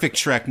the perfect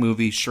Shrek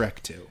movie,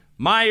 Shrek 2.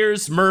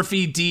 Myers,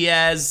 Murphy,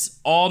 Diaz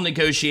all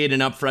negotiate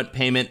an upfront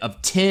payment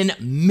of $10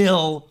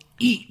 million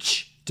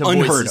each to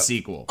voice the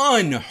sequel.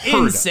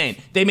 Insane.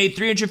 They made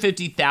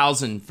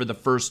 $350,000 for the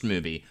first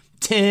movie.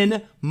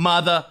 10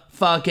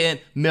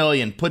 motherfucking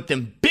million. Put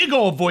them big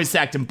old voice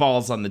acting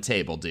balls on the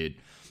table, dude.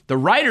 The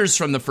writers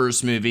from the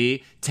first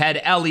movie, Ted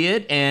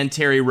Elliott and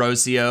Terry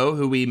Rossio,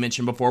 who we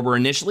mentioned before, were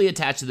initially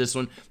attached to this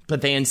one,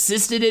 but they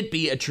insisted it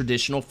be a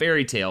traditional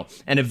fairy tale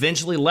and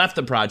eventually left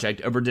the project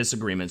over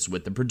disagreements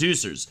with the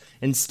producers.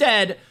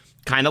 Instead,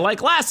 kind of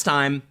like last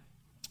time,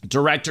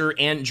 director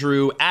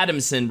Andrew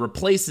Adamson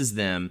replaces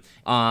them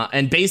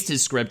and based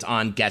his script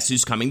on Guess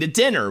Who's Coming to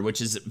Dinner,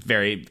 which is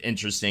very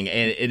interesting.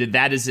 And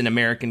that is an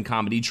American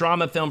comedy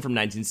drama film from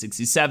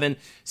 1967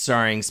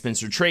 starring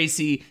Spencer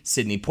Tracy,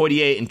 Sidney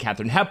Poitier, and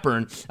Katharine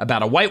Hepburn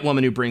about a white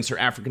woman who brings her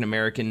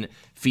African-American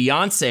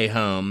fiance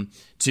home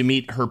to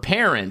meet her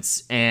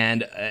parents.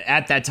 And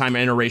at that time,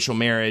 interracial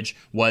marriage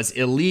was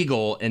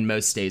illegal in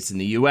most states in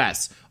the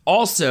U.S.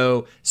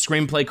 Also,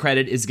 screenplay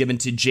credit is given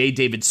to J.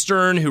 David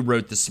Stern, who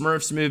wrote the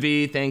Smurfs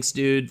movie. Thanks,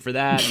 dude, for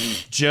that.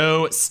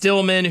 Joe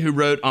Stillman, who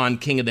wrote on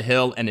King of the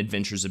Hill and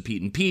Adventures of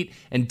Pete and Pete.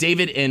 And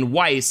David N.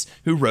 Weiss,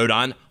 who wrote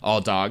on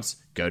All Dogs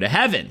Go to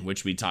Heaven,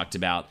 which we talked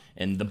about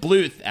in the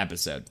Bluth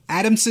episode.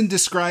 Adamson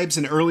describes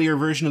an earlier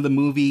version of the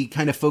movie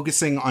kind of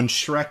focusing on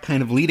Shrek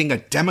kind of leading a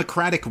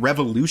democratic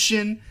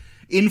revolution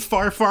in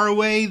Far, Far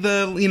Away,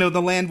 the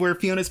land where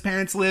Fiona's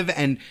parents live,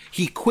 and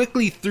he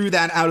quickly threw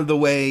that out of the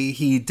way.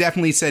 He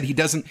definitely said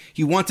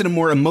he wanted a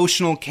more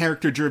emotional,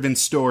 character-driven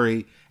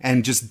story,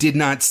 and just did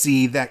not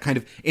see that kind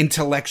of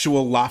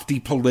intellectual, lofty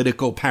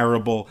political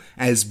parable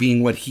as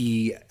being what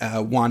he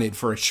wanted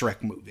for a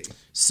Shrek movie.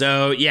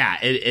 So, yeah,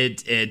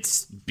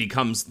 it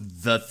becomes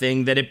the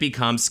thing that it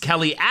becomes.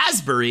 Kelly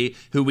Asbury,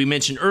 who we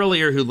mentioned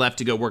earlier, who left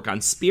to go work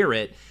on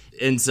Spirit,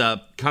 ends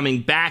up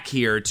coming back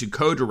here to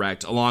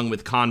co-direct along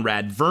with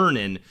Conrad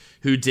Vernon,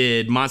 who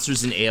did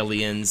Monsters and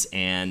Aliens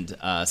and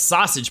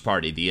Sausage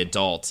Party, the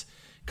adult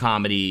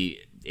comedy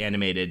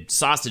animated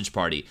Sausage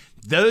Party.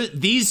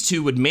 These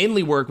two would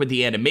mainly work with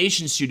the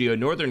animation studio in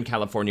Northern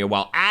California,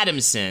 while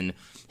Adamson,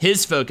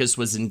 his focus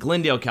was in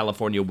Glendale,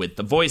 California with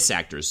the voice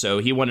actors. So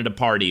he wanted a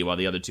party while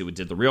the other two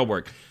did the real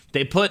work.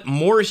 They put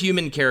more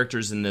human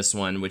characters in this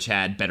one, which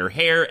had better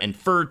hair and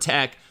fur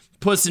tech.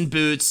 Puss in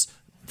Boots,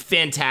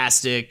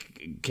 fantastic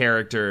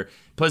character.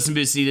 Puss in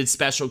Boots needed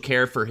special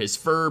care for his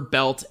fur,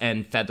 belt,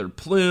 and feather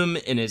plume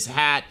in his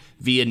hat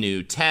via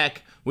new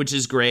tech, which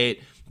is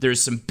great.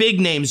 There's some big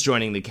names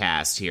joining the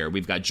cast here.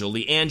 We've got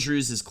Julie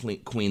Andrews as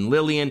Queen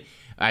Lillian.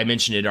 I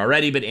mentioned it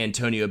already, but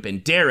Antonio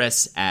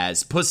Banderas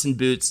as Puss in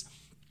Boots.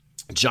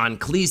 John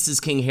Cleese as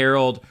King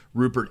Harold,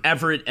 Rupert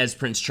Everett as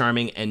Prince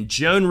Charming, and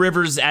Joan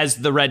Rivers as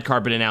the red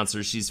carpet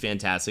announcer. She's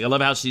fantastic. I love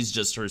how she's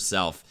just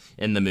herself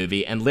in the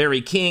movie. And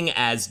Larry King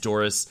as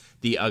Doris,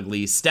 the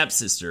ugly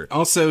stepsister.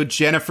 Also,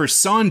 Jennifer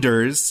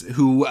Saunders,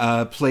 who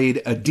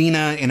played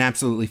Adina in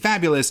Absolutely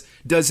Fabulous,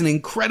 does an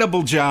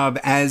incredible job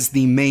as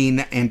the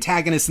main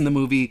antagonist in the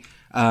movie,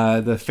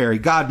 the fairy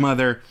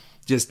godmother.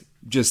 Just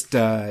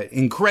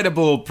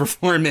incredible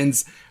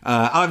performance.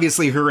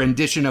 Obviously, her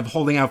rendition of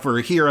Holding Out for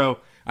a Hero,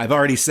 I've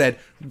already said,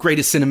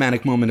 greatest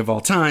cinematic moment of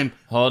all time.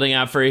 Holding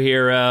Out for a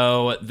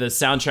Hero. The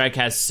soundtrack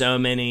has so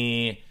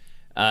many.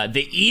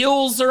 The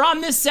Eels are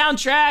on this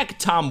soundtrack.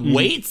 Tom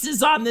Waits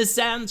is on this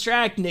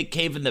soundtrack. Nick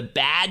Cave and the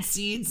Bad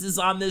Seeds is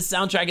on this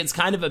soundtrack. It's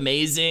kind of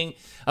amazing.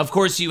 Of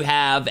course, you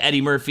have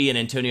Eddie Murphy and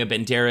Antonio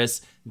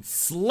Banderas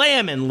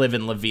slamming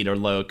Livin' La Vida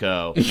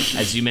Loco,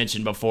 as you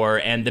mentioned before.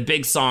 And the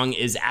big song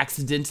is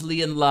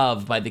Accidentally in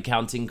Love by the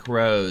Counting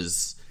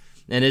Crows.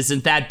 And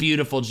isn't that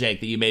beautiful,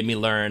 Jake, that you made me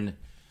learn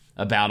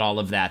about all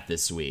of that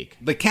this week?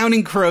 The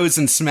Counting Crows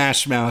and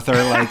Smash Mouth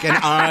are like an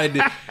odd,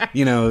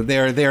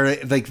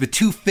 they're like the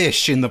two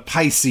fish in the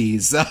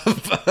Pisces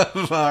of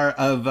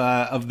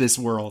this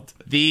world.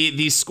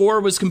 The score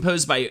was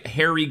composed by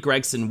Harry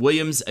Gregson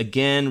Williams,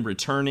 again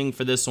returning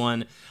for this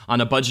one, on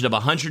a budget of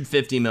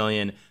 $150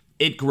 million.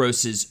 It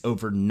grosses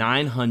over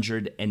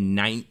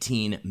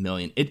 $919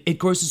 million. It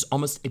grosses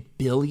almost $1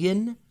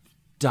 billion.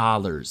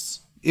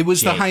 It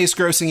was the highest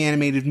grossing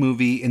animated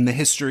movie in the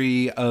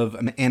history of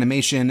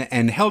animation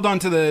and held on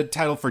to the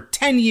title for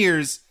 10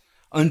 years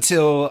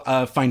until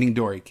Finding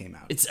Dory came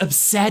out. It's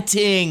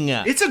upsetting.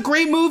 It's a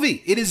great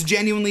movie. It is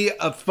genuinely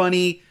a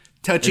funny,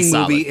 touching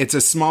movie. It's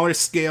a smaller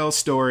scale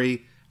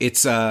story.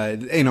 It's,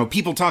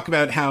 people talk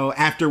about how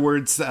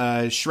afterwards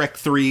Shrek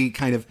 3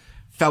 kind of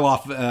fell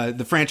off,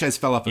 the franchise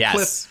fell off a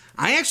cliff.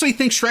 I actually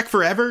think Shrek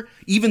Forever,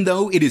 even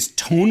though it is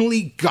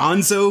tonally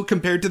gonzo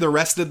compared to the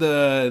rest of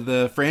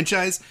the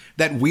franchise,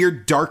 that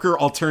weird, darker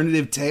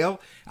alternative tale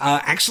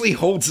actually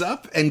holds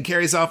up and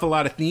carries off a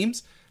lot of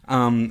themes.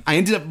 I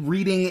ended up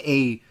reading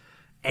a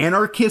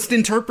anarchist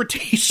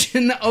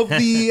interpretation of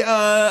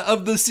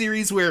the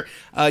series where,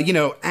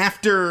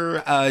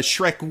 after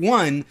Shrek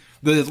 1,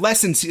 the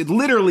lessons,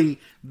 literally,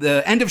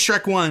 the end of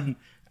Shrek 1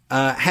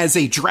 has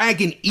a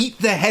dragon eat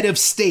the head of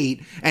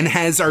state and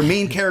has our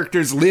main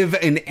characters live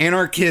an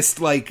anarchist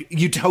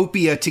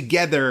utopia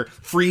together,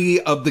 free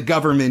of the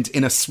government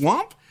in a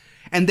swamp.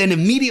 And then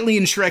immediately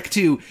in Shrek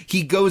 2,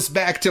 he goes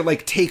back to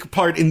take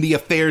part in the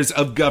affairs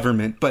of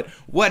government. But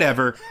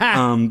whatever.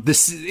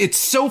 It's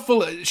so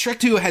full. Shrek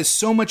 2 has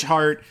so much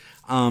heart.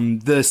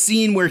 The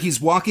scene where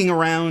he's walking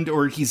around,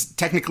 or he's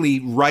technically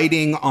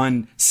riding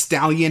on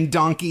stallion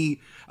donkey,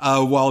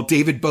 while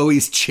David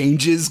Bowie's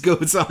Changes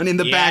goes on in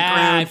the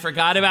background. I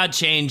forgot about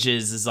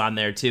Changes is on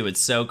there too. It's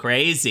so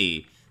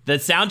crazy. The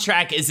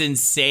soundtrack is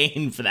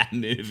insane for that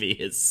movie.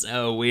 It's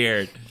so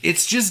weird.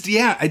 It's just,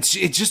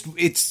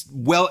 it's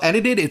well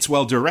edited. It's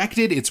well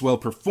directed. It's well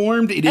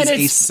performed. And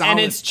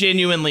it's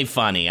genuinely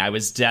funny. I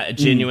was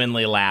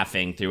genuinely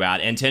laughing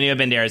throughout. Antonio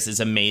Banderas is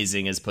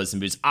amazing as Puss in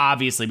Boots,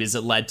 obviously, because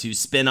it led to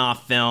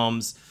spin-off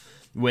films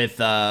with,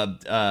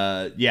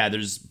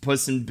 there's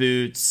Puss in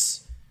Boots.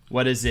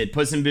 What is it?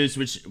 Puss in Boots,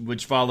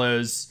 which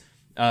follows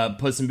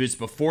Puss in Boots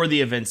before the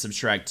events of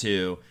Shrek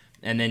 2.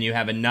 And then you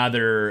have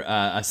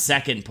a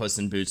second Puss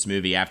in Boots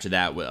movie after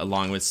that,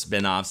 along with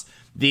spin-offs.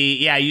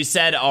 You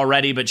said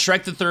already, but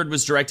Shrek the Third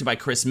was directed by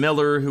Chris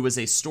Miller, who was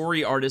a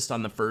story artist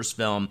on the first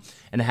film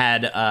and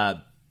had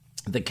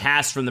the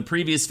cast from the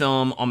previous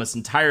film almost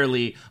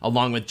entirely,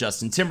 along with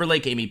Justin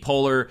Timberlake, Amy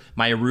Poehler,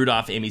 Maya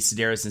Rudolph, Amy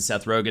Sedaris, and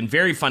Seth Rogen.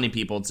 Very funny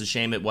people. It's a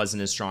shame it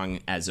wasn't as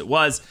strong as it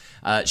was.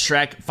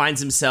 Shrek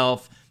finds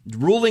himself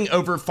ruling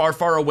over Far,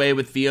 Far Away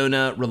with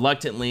Fiona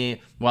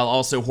reluctantly, while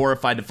also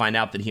horrified to find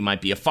out that he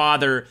might be a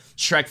father.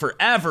 Shrek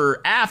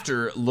Forever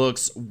After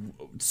looks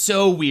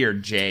so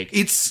weird, Jake.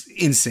 It's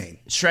insane.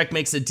 Shrek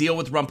makes a deal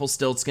with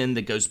Rumpelstiltskin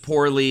that goes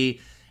poorly.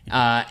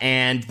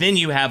 And then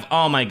you have,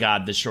 oh my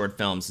God, the short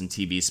films and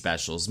TV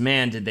specials.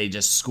 Man, did they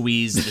just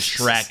squeeze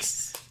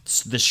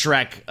the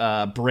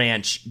Shrek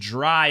branch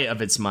dry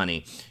of its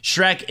money.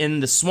 Shrek in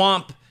the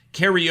Swamp,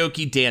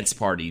 Karaoke Dance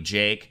Party,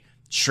 Jake.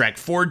 Shrek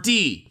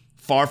 4D,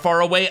 Far,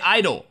 Far Away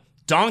Idol,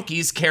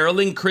 Donkeys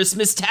Caroling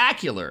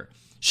Christmas-tacular,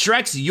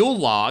 Shrek's Yule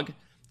Log,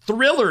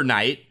 Thriller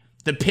Night,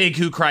 The Pig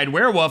Who Cried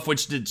Werewolf,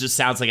 which just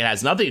sounds like it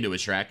has nothing to do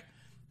with Shrek,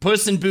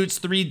 Puss in Boots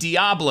 3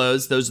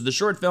 Diablos, those are the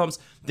short films.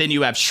 Then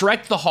you have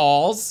Shrek the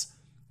Halls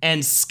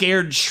and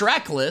Scared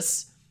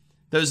Shrekless,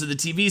 those are the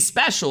TV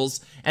specials,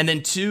 and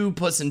then 2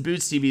 Puss in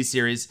Boots TV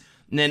series.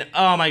 And then,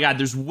 oh my God,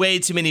 there's way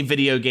too many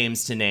video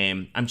games to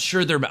name. I'm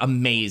sure they're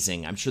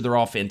amazing. I'm sure they're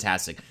all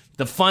fantastic.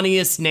 The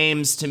funniest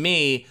names to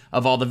me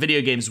of all the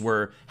video games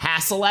were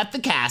Hassle at the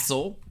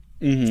Castle,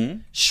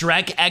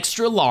 Shrek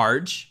Extra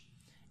Large,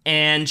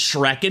 and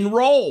Shrek and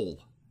Roll.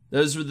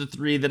 Those were the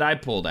 3 that I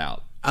pulled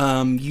out.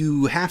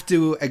 you have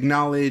to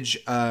acknowledge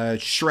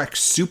Shrek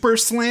Super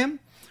Slam,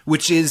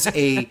 which is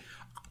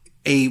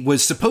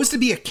was supposed to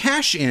be a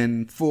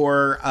cash-in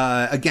for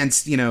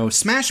against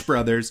Smash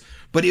Brothers,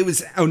 but it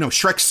was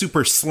Shrek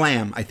Super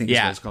Slam, I think is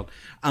what it's called,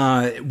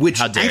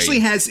 which actually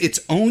has its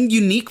own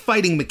unique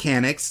fighting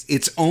mechanics,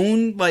 its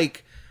own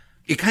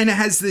it kind of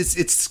has this.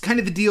 It's kind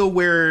of the deal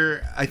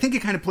where I think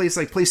it kind of plays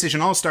like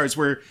PlayStation All-Stars,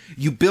 where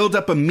you build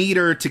up a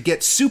meter to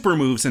get super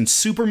moves, and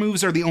super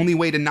moves are the only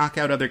way to knock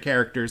out other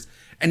characters.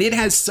 And it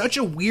has such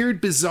a weird,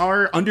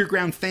 bizarre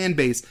underground fan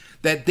base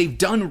that they've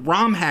done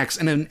ROM hacks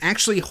and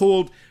actually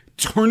hold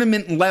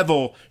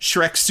tournament-level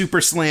Shrek Super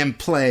Slam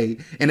play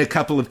in a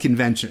couple of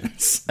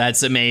conventions.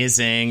 That's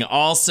amazing.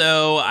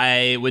 Also,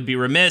 I would be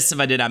remiss if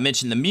I did not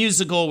mention the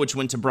musical, which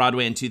went to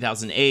Broadway in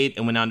 2008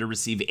 and went on to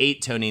receive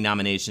 8 Tony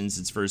nominations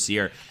its first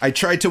year. I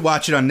tried to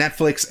watch it on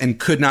Netflix and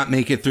could not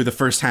make it through the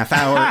first half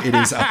hour. It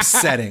is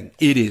upsetting.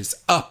 It is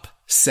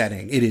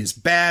upsetting. It is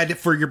bad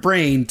for your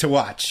brain to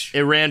watch.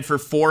 It ran for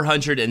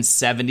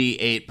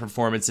 478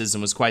 performances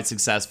and was quite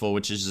successful,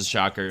 which is a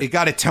shocker. It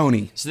got a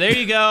Tony. So there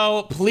you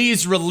go.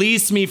 Please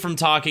release me from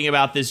talking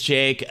about this,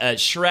 Jake.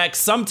 Shrek,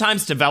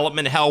 sometimes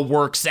development hell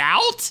works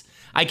out.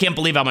 I can't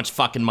believe how much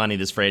fucking money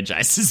this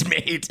franchise has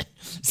made.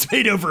 It's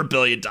made over $1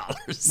 billion.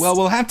 Well,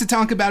 we'll have to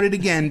talk about it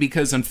again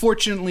because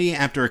unfortunately,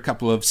 after a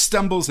couple of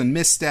stumbles and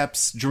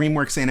missteps,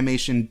 DreamWorks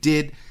Animation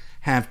did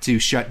have to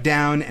shut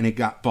down, and it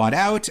got bought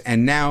out,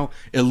 and now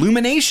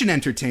Illumination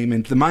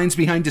Entertainment, the minds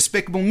behind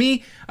Despicable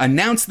Me,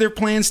 announced their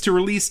plans to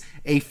release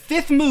a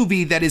 5th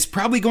movie that is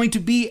probably going to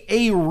be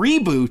a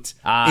reboot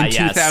in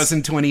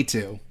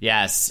 2022.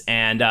 Yes,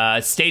 and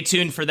stay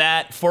tuned for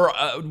that for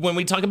when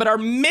we talk about our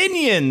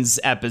Minions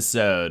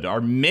episode,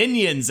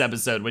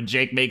 when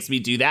Jake makes me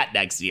do that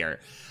next year.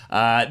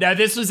 Now,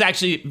 this was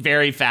actually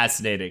very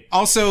fascinating.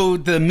 Also,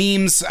 the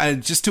memes,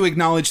 just to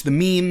acknowledge the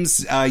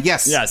memes,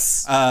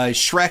 yes.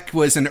 Shrek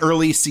was an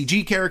early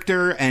CG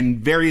character, and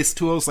various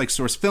tools like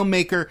Source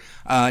Filmmaker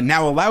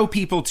now allow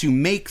people to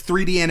make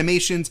 3D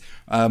animations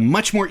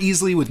much more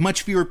easily with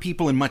much fewer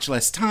people and much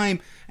less time.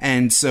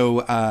 And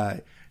so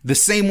the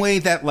same way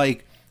that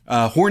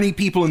horny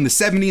people in the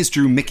 70s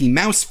drew Mickey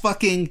Mouse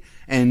fucking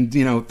and,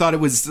 thought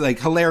it was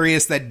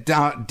hilarious that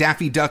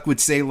Daffy Duck would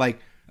say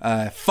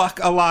fuck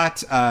a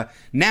lot.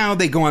 Now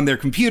they go on their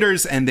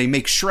computers and they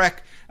make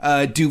Shrek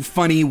do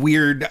funny,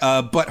 weird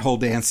butthole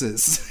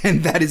dances.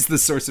 And that is the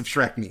source of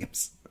Shrek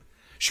memes.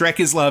 Shrek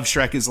is love,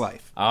 Shrek is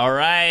life. All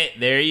right,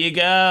 there you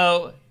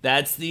go.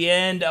 That's the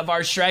end of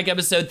our Shrek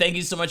episode. Thank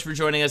you so much for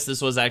joining us.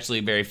 This was actually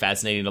very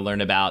fascinating to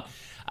learn about.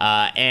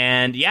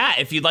 And yeah,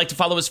 if you'd like to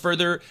follow us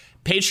further,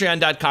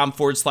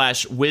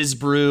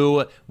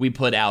 patreon.com/WizBrew. We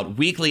put out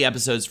weekly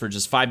episodes for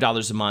just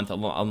 $5 a month,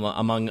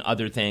 among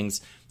other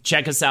things.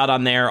 Check us out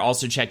on there.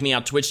 Also, check me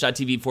out,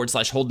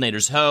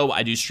 twitch.tv/HoldenatorsHo.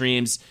 I do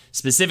streams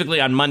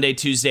specifically on Monday,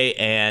 Tuesday,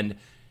 and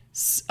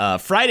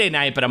Friday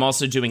night, but I'm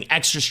also doing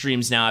extra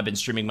streams now. I've been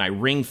streaming my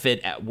Ring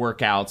Fit at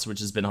workouts, which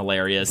has been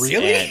hilarious.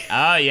 Really? And,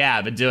 oh, yeah,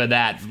 I've been doing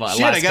that.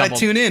 Shit, I gotta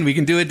tune in. We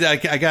can do it. I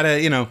gotta,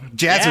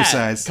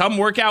 jazzercise. Come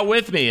work out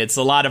with me. It's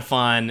a lot of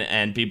fun,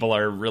 and people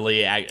are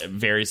really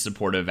very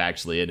supportive,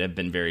 actually, and have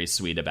been very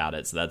sweet about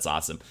it, so that's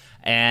awesome.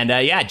 And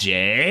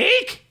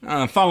Jake?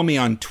 Follow me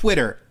on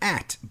Twitter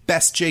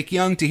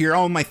 @BestJakeYoung to hear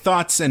all my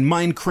thoughts and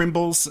mind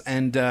crimbles.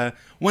 And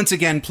once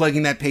again,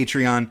 plugging that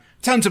Patreon.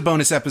 Tons of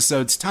bonus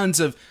episodes, tons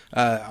of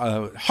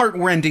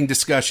heart-rending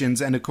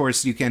discussions, and of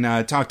course, you can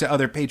talk to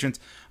other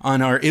patrons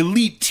on our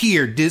elite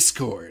tier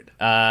Discord.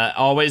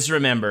 Always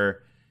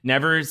remember,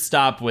 never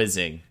stop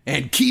whizzing.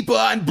 And keep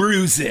on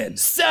bruising.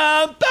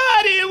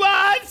 Somebody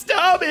once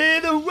told me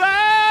the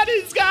world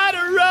is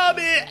gonna roll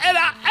me, and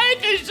I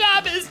ain't the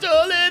sharpest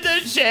tool in the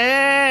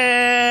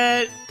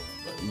shed.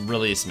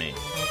 Release me.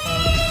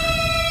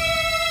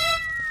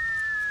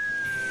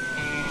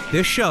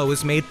 This show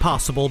is made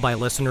possible by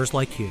listeners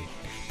like you.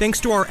 Thanks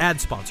to our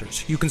ad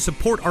sponsors, you can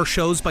support our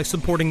shows by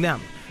supporting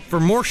them. For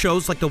more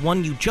shows like the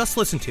one you just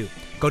listened to,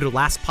 go to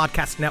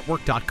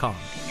lastpodcastnetwork.com.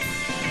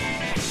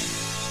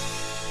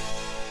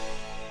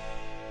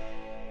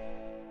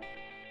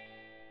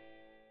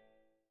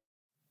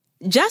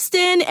 Just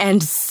in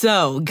and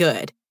so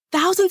good.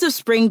 Thousands of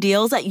spring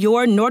deals at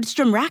your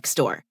Nordstrom Rack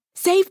store.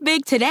 Save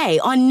big today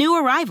on new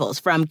arrivals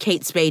from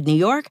Kate Spade New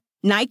York,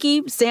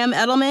 Nike, Sam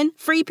Edelman,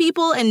 Free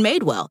People, and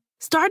Madewell,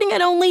 starting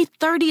at only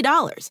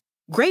 $30.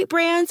 Great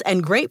brands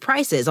and great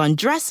prices on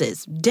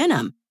dresses,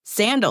 denim,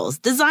 sandals,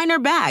 designer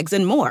bags,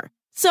 and more.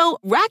 So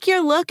rack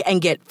your look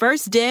and get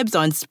first dibs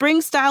on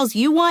spring styles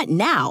you want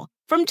now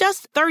from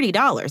just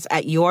 $30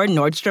 at your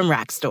Nordstrom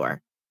Rack store.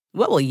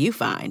 What will you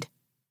find?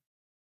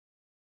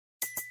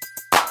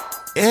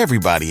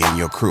 Everybody in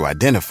your crew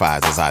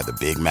identifies as either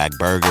Big Mac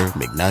Burger,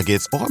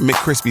 McNuggets, or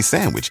McCrispy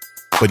Sandwich.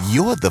 But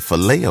you're the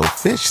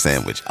Filet-O-Fish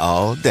Sandwich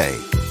all day.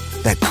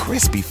 That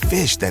crispy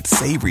fish, that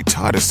savory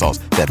tartar sauce,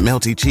 that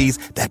melty cheese,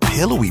 that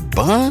pillowy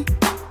bun.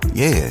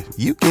 Yeah,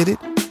 you get it.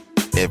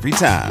 every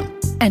time.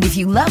 And if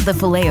you love the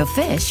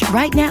Filet-O-Fish,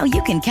 right now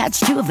you can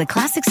catch 2 of the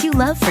classics you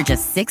love for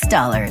just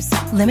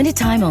 $6. Limited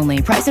time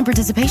only. Price and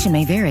participation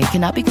may vary.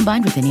 Cannot be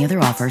combined with any other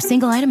offer.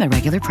 Single item at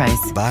regular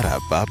price.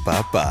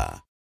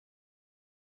 Ba-da-ba-ba-ba.